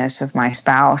happiness of my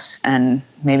spouse, and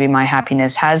maybe my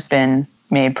happiness has been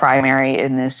made primary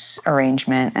in this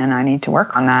arrangement, and I need to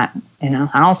work on that. I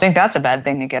don't think that's a bad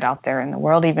thing to get out there in the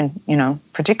world, even,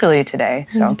 particularly today.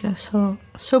 So I guess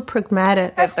so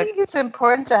pragmatic. I think it's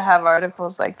important to have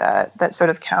articles like that sort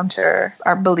of counter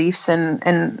our beliefs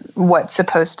and what's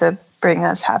supposed to bring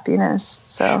us happiness.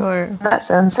 So sure. In that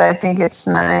sense, I think it's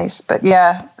nice. But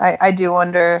yeah, I do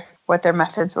wonder what their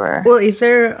methods were. Well, is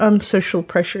there social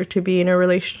pressure to be in a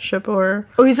relationship, or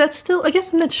is that still, I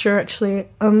guess I'm not sure actually,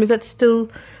 is that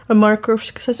still a marker of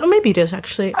success? Or maybe it is,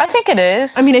 actually. I think it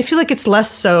is. I mean, I feel like it's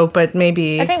less so, but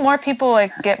maybe. I think more people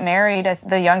like get married.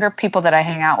 The younger people that I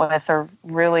hang out with are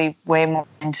really way more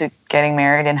into getting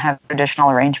married and have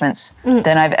traditional arrangements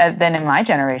than in my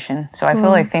generation. So I feel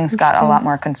like things got a lot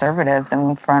more conservative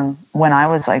than from when I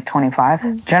was like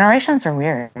 25. Generations are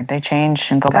weird. They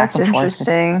change and go back and forth. That's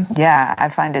interesting. Yeah, I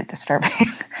find it disturbing,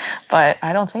 but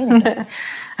I don't say anything.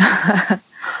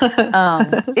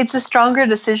 It's a stronger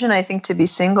decision, I think, to be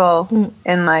single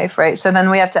in life, right? So then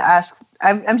we have to ask,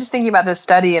 I'm just thinking about this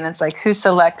study, and it's like, who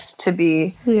selects to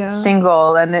be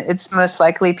single? And it's most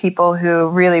likely people who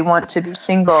really want to be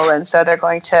single, and so they're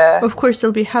going to... Of course,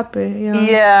 they'll be happy,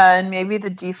 Yeah, and maybe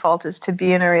the default is to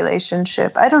be in a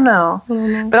relationship. I don't know.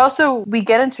 But also, we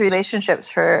get into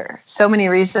relationships for so many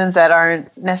reasons that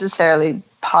aren't necessarily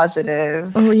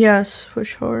positive. Oh, yes, for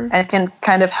sure. And can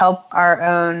kind of help our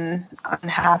own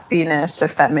unhappiness,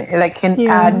 if that can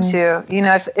add to,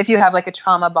 if you have like a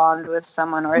trauma bond with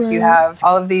someone, or if you have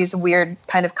all of these weird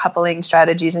kind of coupling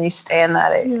strategies and you stay in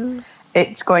that,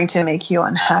 it's going to make you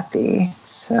unhappy.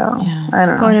 So I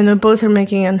don't know. I don't know. Both are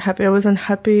making me unhappy. I was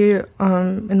unhappy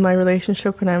in my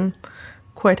relationship, and I'm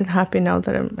quite unhappy now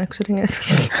that I'm exiting it.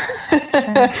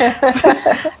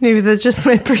 Maybe that's just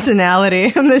my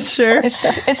personality. I'm not sure.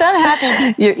 It's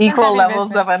unhappy. Your equal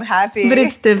levels of unhappy. But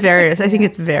it varies. I think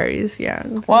it varies, yeah.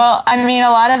 Well, I mean, a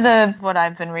lot of what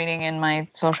I've been reading in my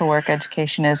social work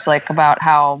education is like about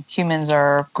how humans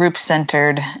are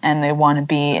group-centered and they want to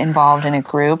be involved in a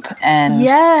group. And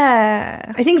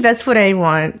yeah, I think that's what I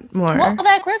want more. Well,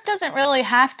 that group doesn't really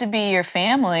have to be your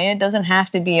family. It doesn't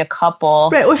have to be a couple.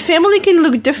 Right, or family can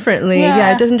look differently.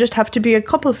 Yeah, it doesn't just have to be a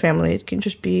couple family. It can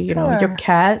just be, your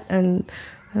cat and,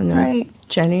 I don't know,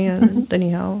 Jenny and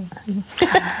Danielle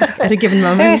at a given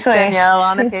moment. Seriously. Danielle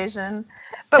on occasion.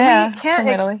 But we can't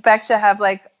expect to have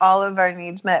like all of our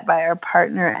needs met by our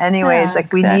partner anyways.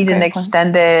 We need an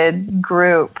extended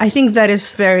group. I think that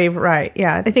is very right.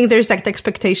 Yeah. I think there's like the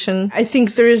expectation. I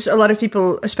think there's a lot of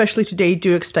people, especially today,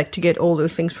 do expect to get all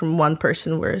those things from one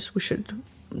person, whereas we should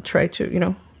try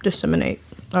to, disseminate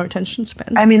our attention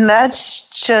span. I mean, that's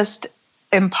just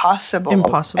impossible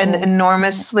and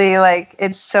enormously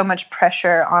it's so much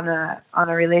pressure on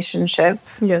a relationship.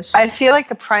 Yes, I feel like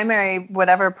the primary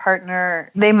whatever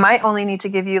partner, they might only need to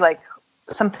give you like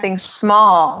something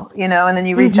small, and then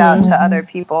you reach out to other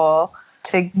people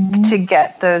to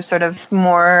get those sort of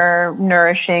more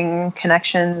nourishing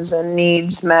connections and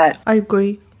needs met. I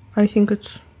agree. I think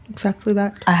it's exactly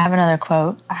that. I have another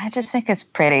quote. I just think it's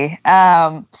pretty.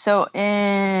 So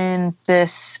in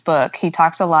this book, he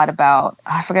talks a lot about,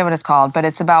 I forget what it's called, but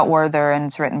it's about Werther, and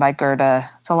it's written by Goethe.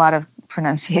 It's a lot of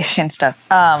pronunciation stuff.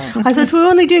 I thought we were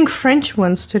only doing French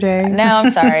ones today. No, I'm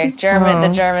sorry.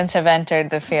 The Germans have entered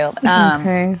the field.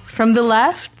 Okay. From the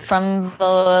left? From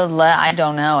the left, I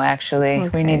don't know, actually.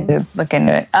 Okay. We need to look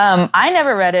into it. I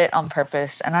never read it on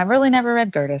purpose, and I really never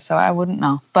read Goethe, so I wouldn't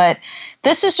know. But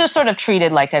this is just sort of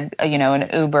treated like an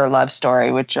uber love story,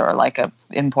 which are like a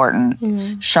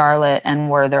important. Charlotte and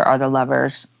Werther are the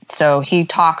lovers. So he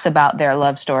talks about their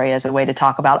love story as a way to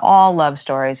talk about all love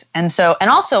stories. And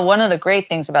also one of the great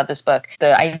things about this book,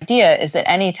 the idea is that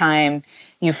anytime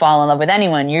you fall in love with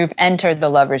anyone, you've entered the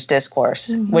lover's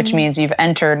discourse, which means you've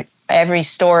entered every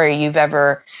story you've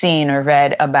ever seen or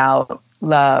read about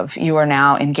love. You are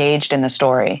now engaged in the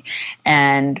story.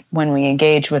 And when we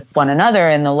engage with one another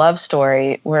in the love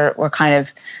story, we're kind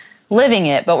of living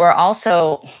it, but we're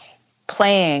also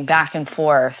playing back and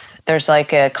forth. There's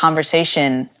like a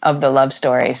conversation of the love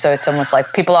story. So it's almost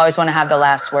like people always want to have the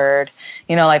last word,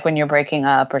 like when you're breaking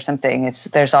up or something,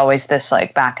 there's always this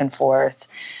like back and forth.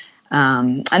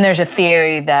 And there's a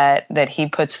theory that he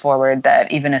puts forward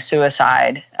that even a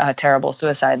terrible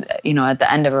suicide, at the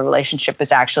end of a relationship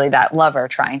is actually that lover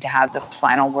trying to have the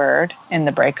final word in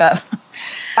the breakup.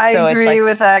 I agree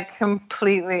with that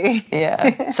completely.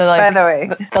 Yeah. So by the way,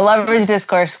 the lover's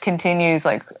discourse continues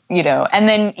and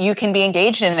then you can be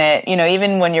engaged in it,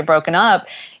 even when you're broken up,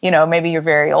 maybe you're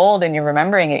very old and you're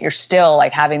remembering it, you're still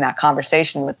like having that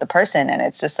conversation with the person. And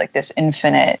it's just like this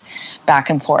infinite back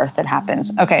and forth that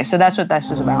happens. Okay. So that's what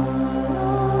this is about.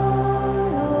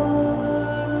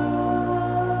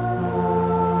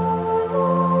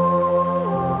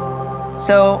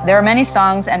 So there are many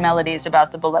songs and melodies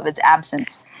about the beloved's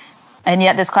absence, and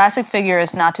yet this classic figure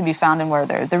is not to be found in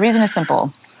Werther. The reason is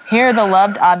simple. Here the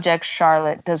loved object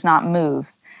Charlotte does not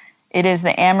move. It is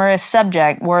the amorous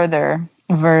subject Werther,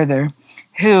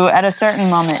 who at a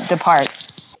certain moment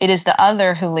departs. It is the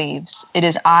other who leaves. It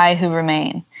is I who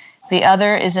remain. The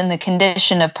other is in the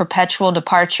condition of perpetual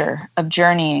departure, of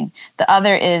journeying. The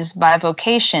other is by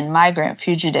vocation migrant,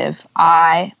 fugitive.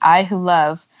 I who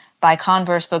love, by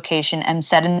converse vocation, am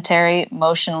sedentary,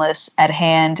 motionless, at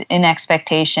hand, in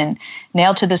expectation,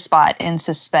 nailed to the spot, in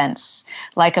suspense,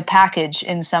 like a package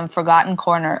in some forgotten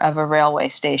corner of a railway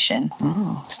station.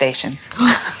 Ooh, station.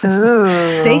 Ooh.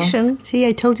 Station. See,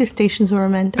 I told you stations were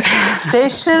romantic.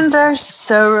 Stations are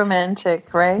so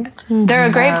romantic, right? Mm-hmm. They're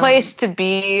a great place to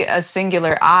be a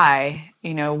singular I,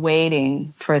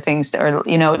 waiting for things to,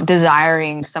 or,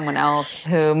 desiring someone else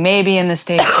who may be in the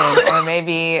station or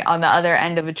maybe on the other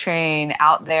end of a train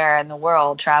out there in the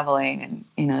world traveling,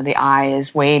 and, the I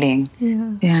is waiting.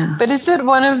 Yeah. But is it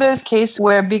one of those cases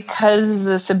where because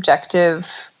the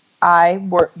subjective I,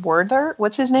 Werther,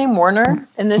 what's his name? Werner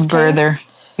in this Werther.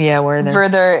 case? Yeah, Werther.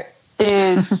 Werther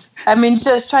is,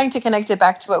 just trying to connect it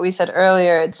back to what we said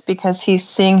earlier, it's because he's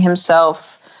seeing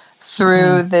himself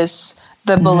through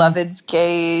the beloved's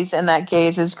gaze, and that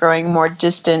gaze is growing more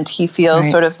distant. He feels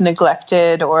sort of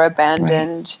neglected or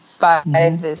abandoned by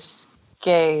this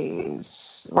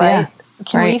gaze, right? Yeah.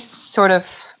 Can we sort of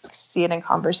see it in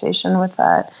conversation with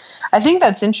that? I think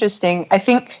that's interesting. I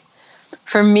think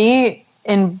for me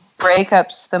in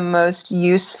breakups, the most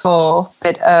useful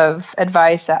bit of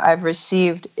advice that I've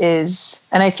received is,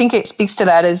 and I think it speaks to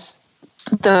that, is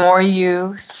the more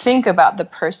you think about the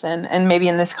person, and maybe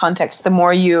in this context, the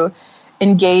more you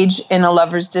engage in a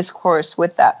lover's discourse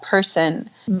with that person,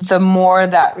 the more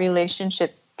that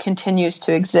relationship continues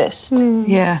to exist.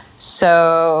 Yeah.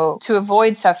 So to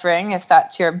avoid suffering, if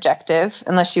that's your objective,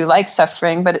 unless you like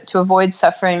suffering, but to avoid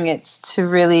suffering, it's to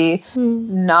really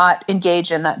not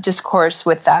engage in that discourse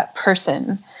with that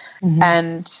person.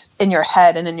 And in your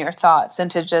head and in your thoughts, and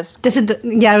to just...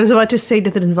 I was about to say,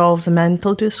 does it involve the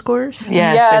mental discourse?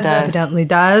 Yes, it does. It evidently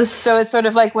does. So it's sort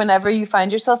of like whenever you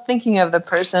find yourself thinking of the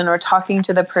person or talking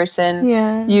to the person,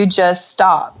 you just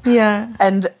stop. Yeah.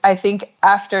 And I think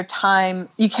after time,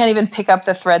 you can't even pick up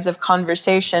the threads of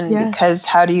conversation because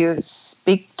how do you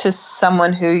speak to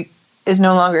someone who is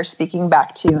no longer speaking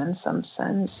back to you in some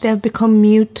sense? They've become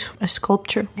mute, a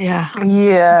sculpture. Yeah.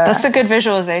 That's a good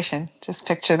visualization. Just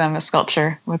picture them as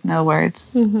sculpture with no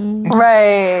words.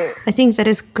 Right. I think that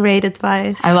is great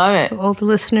advice. I love it. To all the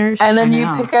listeners. And then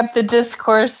you pick up the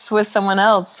discourse with someone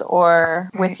else or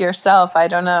with yourself. I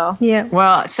don't know. Yeah.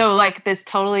 Well, so this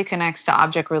totally connects to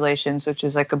object relations, which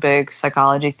is a big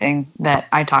psychology thing that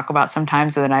I talk about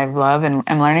sometimes that I love and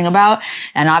am learning about.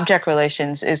 And object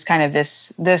relations is kind of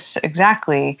this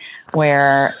exactly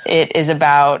where it is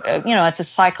about, it's a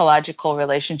psychological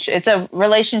relationship. It's a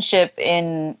relationship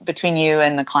in between you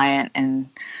and the client in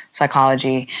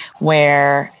psychology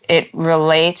where it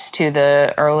relates to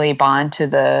the early bond to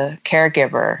the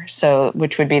caregiver, so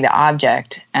which would be the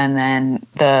object, and then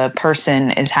the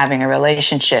person is having a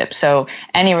relationship. So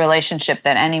any relationship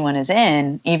that anyone is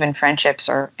in, even friendships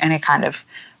or any kind of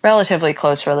relatively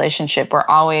close relationship, we're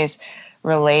always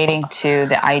relating to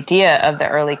the idea of the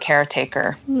early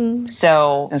caretaker.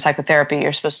 So in psychotherapy,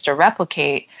 you're supposed to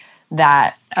replicate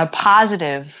that, a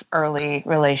positive early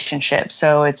relationship.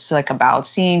 So it's about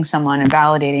seeing someone and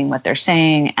validating what they're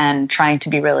saying and trying to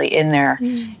be really in their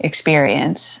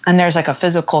experience. And there's a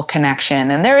physical connection.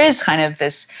 And there is kind of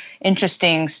this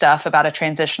interesting stuff about a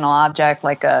transitional object,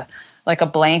 like a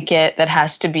blanket that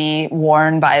has to be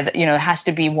worn by has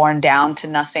to be worn down to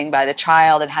nothing by the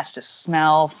child. It has to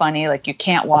smell funny. You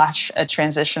can't wash a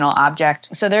transitional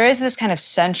object. So there is this kind of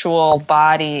sensual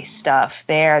body stuff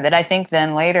there that I think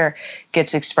then later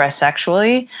gets expressed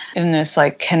sexually in this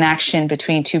connection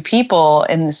between two people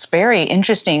in this very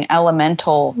interesting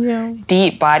elemental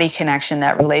deep body connection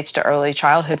that relates to early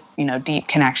childhood, deep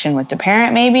connection with the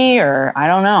parent maybe, or I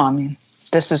don't know.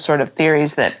 This is sort of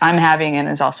theories that I'm having and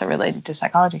is also related to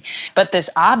psychology. But this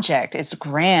object is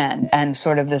grand, and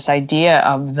sort of this idea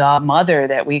of the mother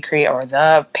that we create, or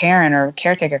the parent or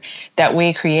caretaker that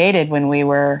we created when we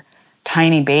were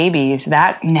tiny babies,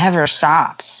 that never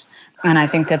stops. And I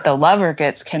think that the lover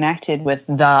gets connected with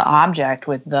the object,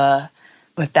 with that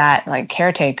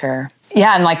caretaker.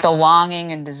 Yeah, and the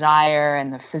longing and desire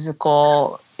and the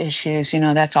physical issues,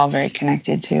 that's all very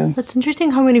connected too. It's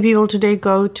interesting how many people today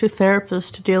go to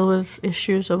therapists to deal with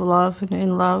issues of love and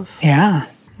in love. Yeah.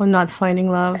 Or not finding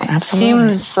love. It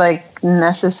seems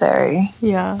necessary.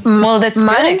 Yeah. Well, that's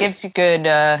good. It gives you good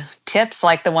tips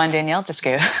like the one Danielle just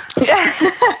gave.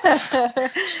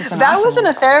 That wasn't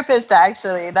a therapist,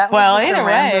 actually. That was just a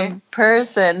random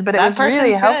person, but it was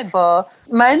really helpful.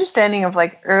 Good. My understanding of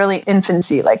early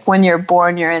infancy, when you're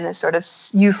born, you're in a sort of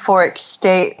euphoric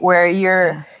state where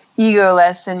you're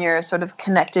egoless and you're sort of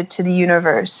connected to the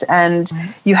universe, and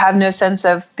you have no sense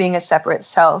of being a separate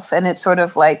self. And it's sort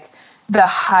of the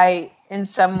height in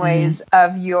some ways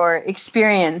of your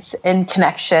experience in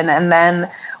connection. And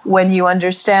then when you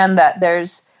understand that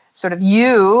there's sort of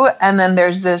you, and then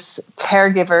there's this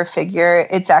caregiver figure,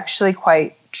 it's actually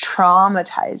quite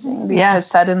traumatizing because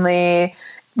suddenly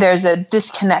there's a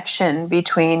disconnection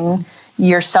between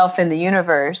yourself and the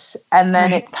universe, and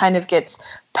then it kind of gets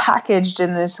packaged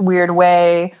in this weird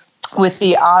way with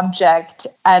the object,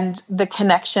 and the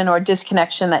connection or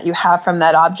disconnection that you have from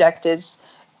that object is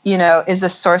a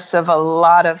source of a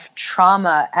lot of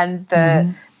trauma, and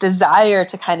the desire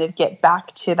to kind of get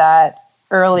back to that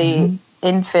early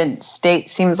infant state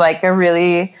seems like a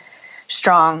really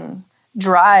strong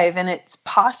drive. And it's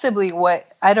possibly what,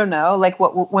 I don't know, like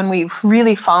when we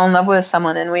really fall in love with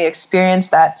someone and we experience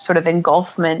that sort of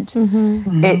engulfment,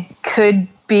 it could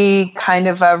be kind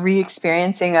of a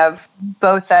re-experiencing of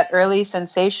both that early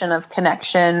sensation of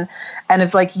connection and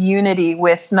of like unity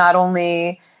with not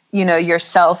only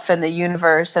yourself and the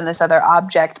universe and this other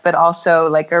object, but also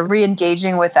like a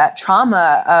re-engaging with that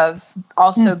trauma of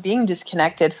also being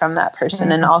disconnected from that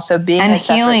person and also being and a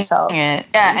separate self.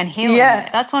 And healing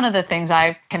it. That's one of the things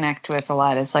I connect with a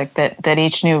lot, is like that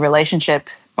each new relationship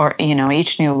or,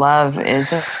 each new love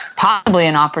is possibly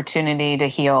an opportunity to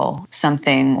heal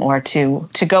something, or to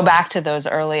go back to those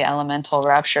early elemental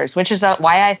ruptures, which is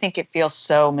why I think it feels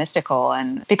so mystical.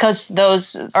 And because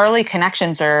those early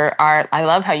connections are I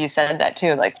love how you said that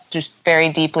too, like just very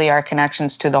deeply our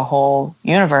connections to the whole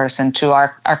universe and to our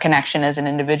connection as an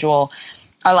individual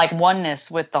are like oneness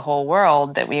with the whole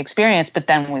world that we experienced, but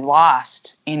then we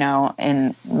lost,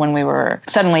 in when we were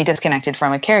suddenly disconnected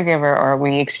from a caregiver, or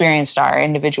we experienced our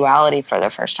individuality for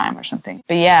the first time or something.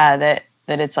 But that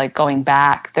it's like going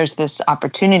back. There's this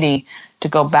opportunity to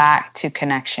go back to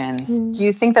connection. Do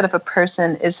you think that if a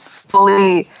person is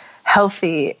fully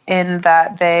healthy in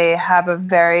that they have a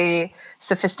very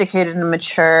sophisticated and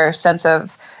mature sense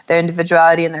of their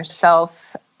individuality and their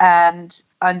self, and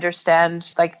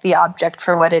understand like the object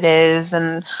for what it is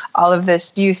and all of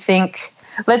this, do you think,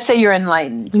 let's say you're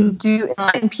enlightened, do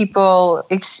enlightened people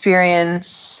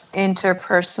experience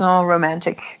interpersonal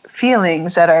romantic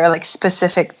feelings that are like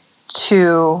specific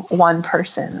to one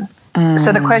person?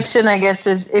 So the question, I guess,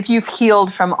 is if you've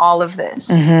healed from all of this,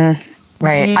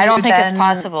 right? I don't think it's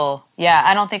possible. Yeah,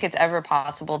 I don't think it's ever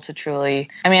possible to truly.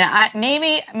 I mean,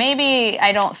 maybe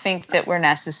I don't think that we're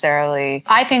necessarily.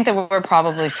 I think that we're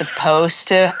probably supposed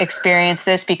to experience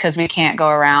this because we can't go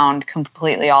around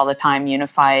completely all the time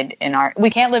unified in our. We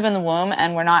can't live in the womb,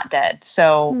 and we're not dead,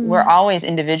 so we're always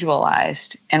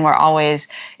individualized, and we're always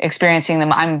experiencing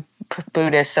them. I'm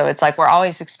Buddhist, so it's like we're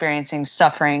always experiencing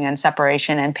suffering and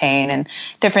separation and pain and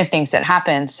different things that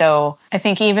happen. So I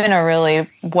think even a really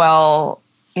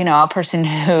a person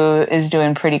who is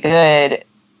doing pretty good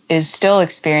is still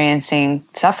experiencing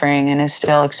suffering and is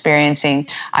still experiencing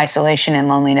isolation and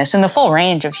loneliness and the full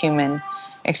range of human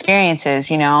experiences,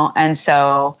 and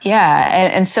so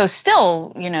and so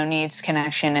still needs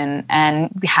connection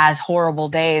and has horrible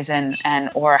days and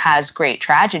or has great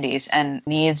tragedies and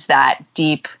needs that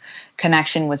deep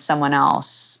connection with someone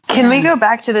else. Can we go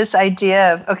back to this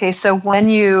idea of, okay, so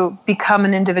when you become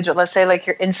an individual, let's say like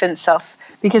your infant self,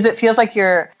 because it feels like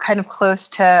you're kind of close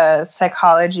to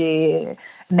psychology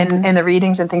and the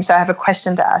readings and things, so I have a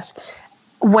question to ask.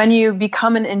 When you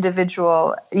become an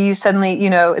individual, you suddenly,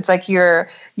 it's like your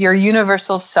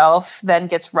universal self then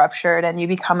gets ruptured and you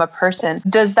become a person.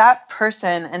 Does that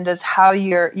person and does how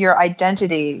your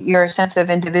identity, your sense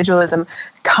of individualism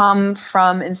come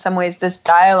from, in some ways, this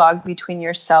dialogue between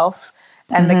yourself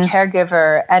and the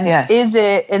caregiver? And is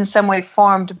it in some way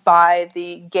formed by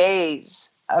the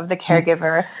gaze of the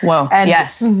caregiver? Whoa, and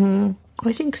yes.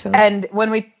 I think so. And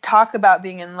when we talk about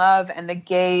being in love and the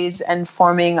gaze and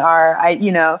forming our,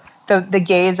 the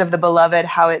gaze of the beloved,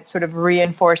 how it sort of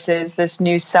reinforces this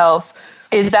new self,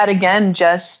 is that again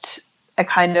just a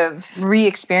kind of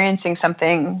re-experiencing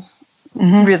something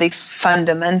really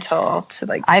fundamental to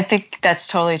like? I think that's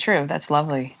totally true. That's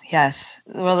lovely. Yes.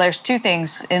 Well, there's two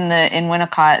things in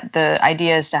Winnicott. The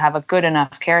idea is to have a good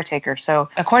enough caretaker. So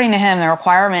according to him, the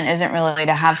requirement isn't really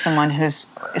to have someone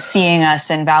who's seeing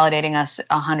us and validating us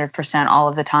 100% all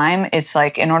of the time. It's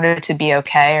like, in order to be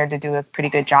okay or to do a pretty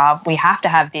good job, we have to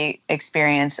have the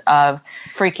experience of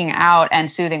freaking out and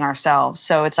soothing ourselves.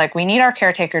 So it's like we need our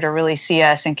caretaker to really see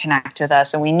us and connect with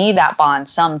us, and we need that bond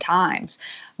sometimes.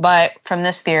 But from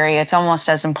this theory, it's almost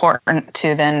as important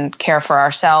to then care for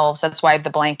ourselves. That's why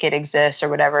the blanket exists, or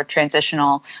whatever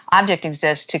transitional object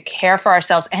exists, to care for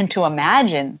ourselves and to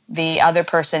imagine the other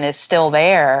person is still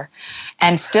there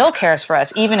and still cares for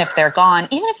us, even if they're gone,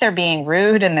 even if they're being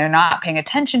rude and they're not paying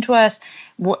attention to us.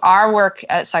 Our work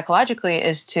psychologically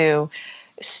is to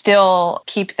still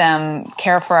keep them,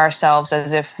 care for ourselves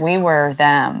as if we were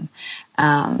them.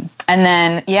 And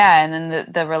then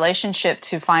the relationship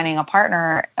to finding a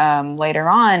partner later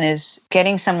on is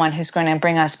getting someone who's going to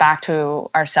bring us back to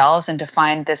ourselves and to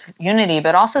find this unity,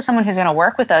 but also someone who's going to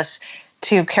work with us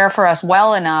to care for us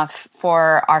well enough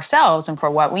for ourselves and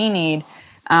for what we need,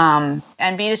 and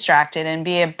be distracted and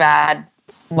be a bad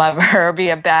lover or be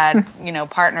a bad,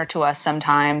 partner to us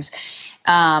sometimes.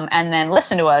 And then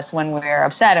listen to us when we're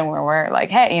upset and we're like,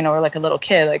 hey, we're like a little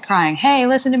kid, like crying, hey,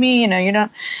 listen to me.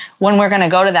 When we're going to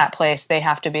go to that place, they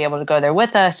have to be able to go there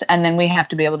with us. And then we have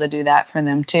to be able to do that for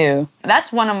them too.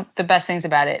 That's one of the best things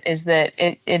about it, is that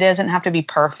it doesn't have to be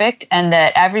perfect, and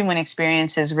that everyone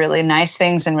experiences really nice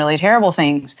things and really terrible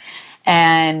things.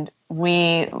 And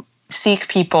we seek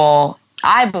people,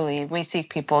 I believe we seek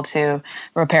people to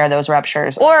repair those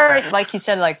ruptures. Or like you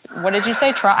said, like, what did you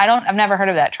say? I've never heard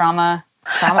of that. Trauma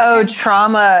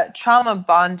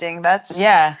bonding.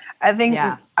 I think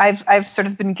I've sort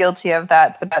of been guilty of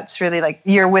that, but that's really like,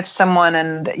 you're with someone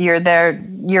and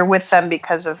you're with them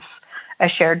because of a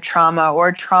shared trauma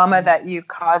or trauma that you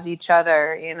cause each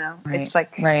other, Right. It's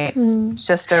like, it's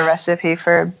just a recipe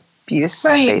for abuse,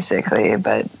 basically,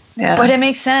 but yeah. But it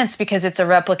makes sense because it's a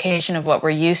replication of what we're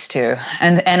used to,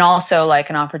 and also like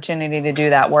an opportunity to do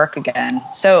that work again.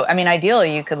 So, I mean,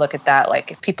 ideally, you could look at that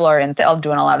like if people are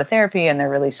doing a lot of therapy and they're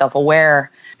really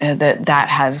self-aware,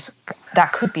 that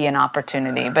could be an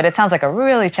opportunity. But it sounds like a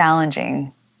really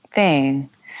challenging thing.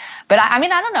 But I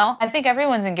mean, I don't know. I think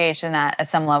everyone's engaged in that at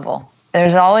some level.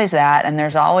 There's always that, and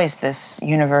there's always this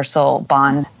universal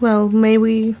bond. Well, may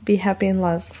we be happy in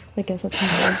love, I guess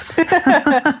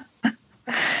that's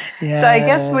Yes. So I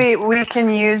guess we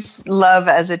can use love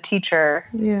as a teacher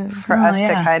for us to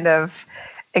kind of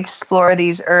explore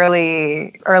these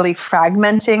early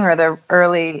fragmenting or the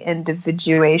early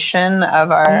individuation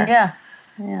of our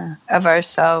of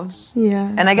ourselves.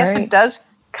 Yeah. And I guess it does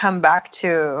come back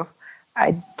to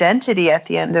identity at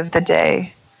the end of the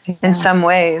day. In some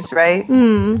ways, right?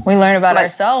 Mm. We learn about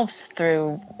ourselves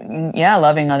through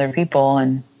loving other people.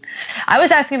 And I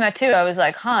was asking that too. I was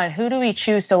like, who do we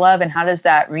choose to love, and how does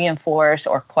that reinforce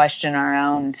or question our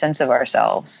own sense of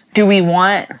ourselves? Do we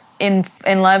want, in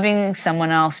loving someone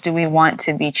else, do we want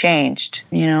to be changed?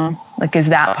 Like, is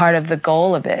that part of the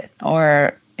goal of it?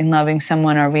 Or in loving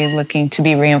someone, are we looking to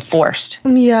be reinforced?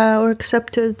 Yeah, or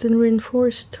accepted and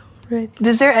reinforced. Right.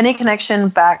 Is there any connection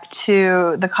back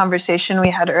to the conversation we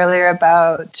had earlier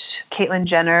about Caitlyn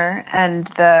Jenner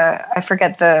and I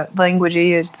forget the language you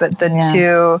used, but the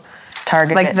two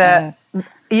target, like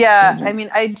mm-hmm. I mean,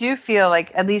 I do feel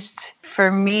like, at least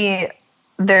for me,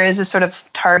 there is a sort of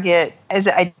target as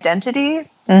identity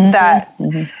that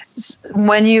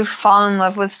when you fall in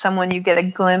love with someone, you get a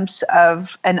glimpse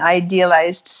of an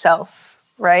idealized self.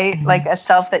 Right? Mm-hmm. Like a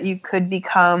self that you could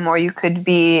become or you could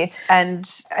be. And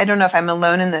I don't know if I'm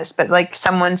alone in this, but like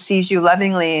someone sees you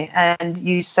lovingly and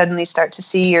you suddenly start to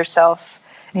see yourself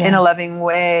in a loving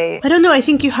way. I don't know. I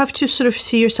think you have to sort of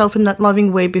see yourself in that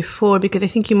loving way before, because I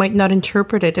think you might not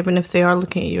interpret it even if they are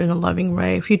looking at you in a loving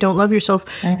way. If you don't love yourself,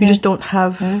 you just don't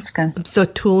have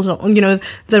the tools,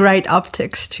 the right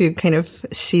optics to kind of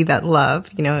see that love.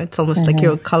 It's almost like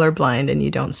you're colorblind and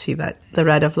you don't see the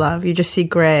red of love. You just see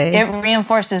gray. It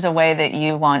reinforces a way that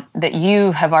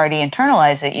you have already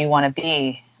internalized that you want to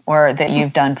be, or that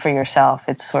you've done for yourself.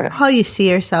 It's sort of how you see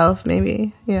yourself,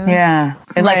 maybe. Yeah.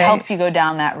 It helps you go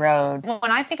down that road.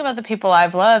 When I think about the people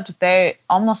I've loved,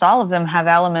 almost all of them have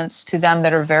elements to them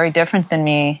that are very different than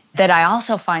me, that I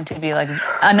also find to be like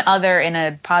an other in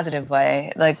a positive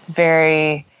way, like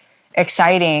very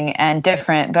exciting and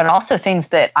different, but also things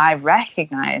that I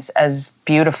recognize as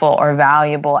beautiful or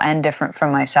valuable and different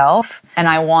from myself. And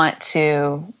I want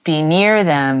to be near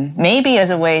them, maybe as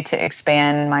a way to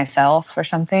expand myself or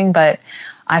something, but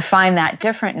I find that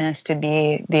differentness to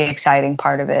be the exciting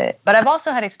part of it. But I've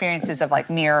also had experiences of like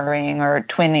mirroring or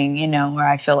twinning, where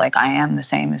I feel like I am the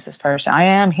same as this person. I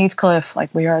am Heathcliff,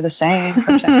 like we are the same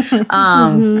person.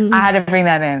 I had to bring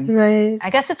that in. Right. I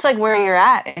guess it's like where you're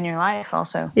at in your life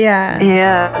also. Yeah.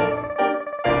 Yeah.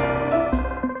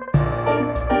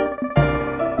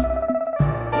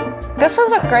 This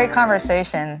was a great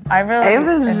conversation. I really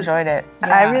enjoyed it.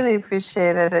 Yeah. I really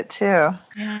appreciated it too.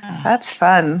 Yeah. That's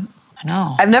fun. I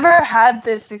know. I've never had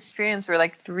this experience where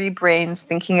like three brains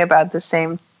thinking about the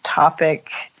same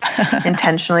topic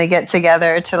intentionally get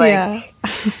together to like.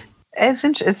 It's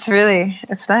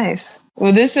nice.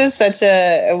 Well, this was such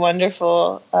a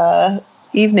wonderful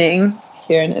evening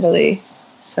here in Italy.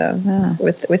 So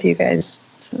with you guys.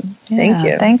 Thank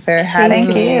you. Thanks for having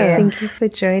me. Thank you for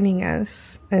joining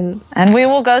us. And we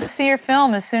will go see your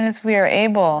film as soon as we are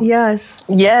able. Yes.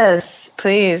 Yes,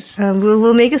 please.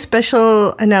 We'll make a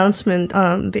special announcement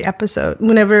on the episode.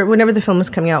 Whenever the film is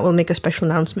coming out, we'll make a special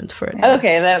announcement for it.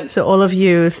 Okay. So all of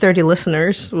you 30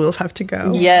 listeners will have to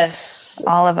go. Yes.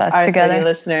 All of us together. 30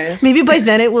 listeners. Maybe by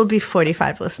then it will be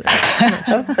 45 listeners.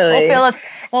 Hopefully.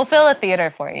 We'll fill a theater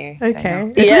for you.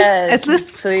 Okay. Yes, at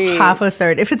least please. half a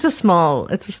third. If it's just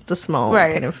a small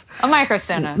kind of a micro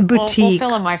cinema. Boutique we'll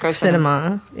fill a micro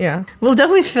cinema. Yeah. We'll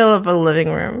definitely fill up a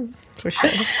living room for sure.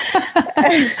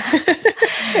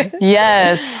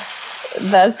 Yes.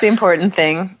 That's the important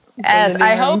thing. As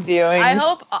I hope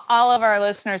all of our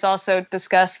listeners also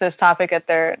discuss this topic at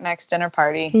their next dinner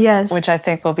party. Yes. Which I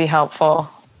think will be helpful.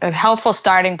 A helpful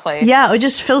starting place. Yeah, or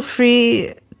just feel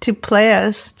free to play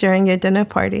us during your dinner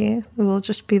party. We'll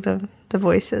just be the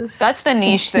voices. That's the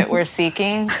niche that we're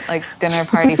seeking, like dinner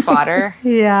party fodder.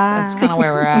 Yeah. That's kind of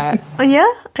where we're at.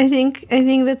 Yeah, I think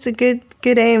that's a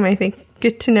good aim. I think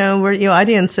good to know where your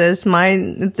audience is.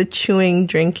 Mine, the chewing,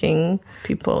 drinking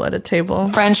people at a table.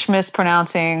 French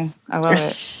mispronouncing. I love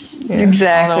it. Yeah.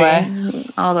 Exactly.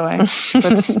 All the way.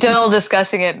 But still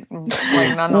discussing it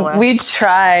like nonetheless. We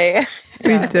try.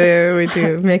 We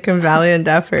do. Make a valiant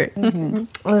effort. Mm-hmm.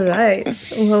 All right.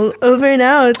 Well, over and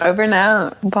out. Over and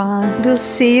out. Bye. We'll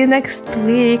see you next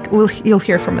week. You'll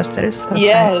hear from us Thursday.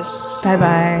 Yes.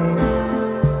 Bye-bye.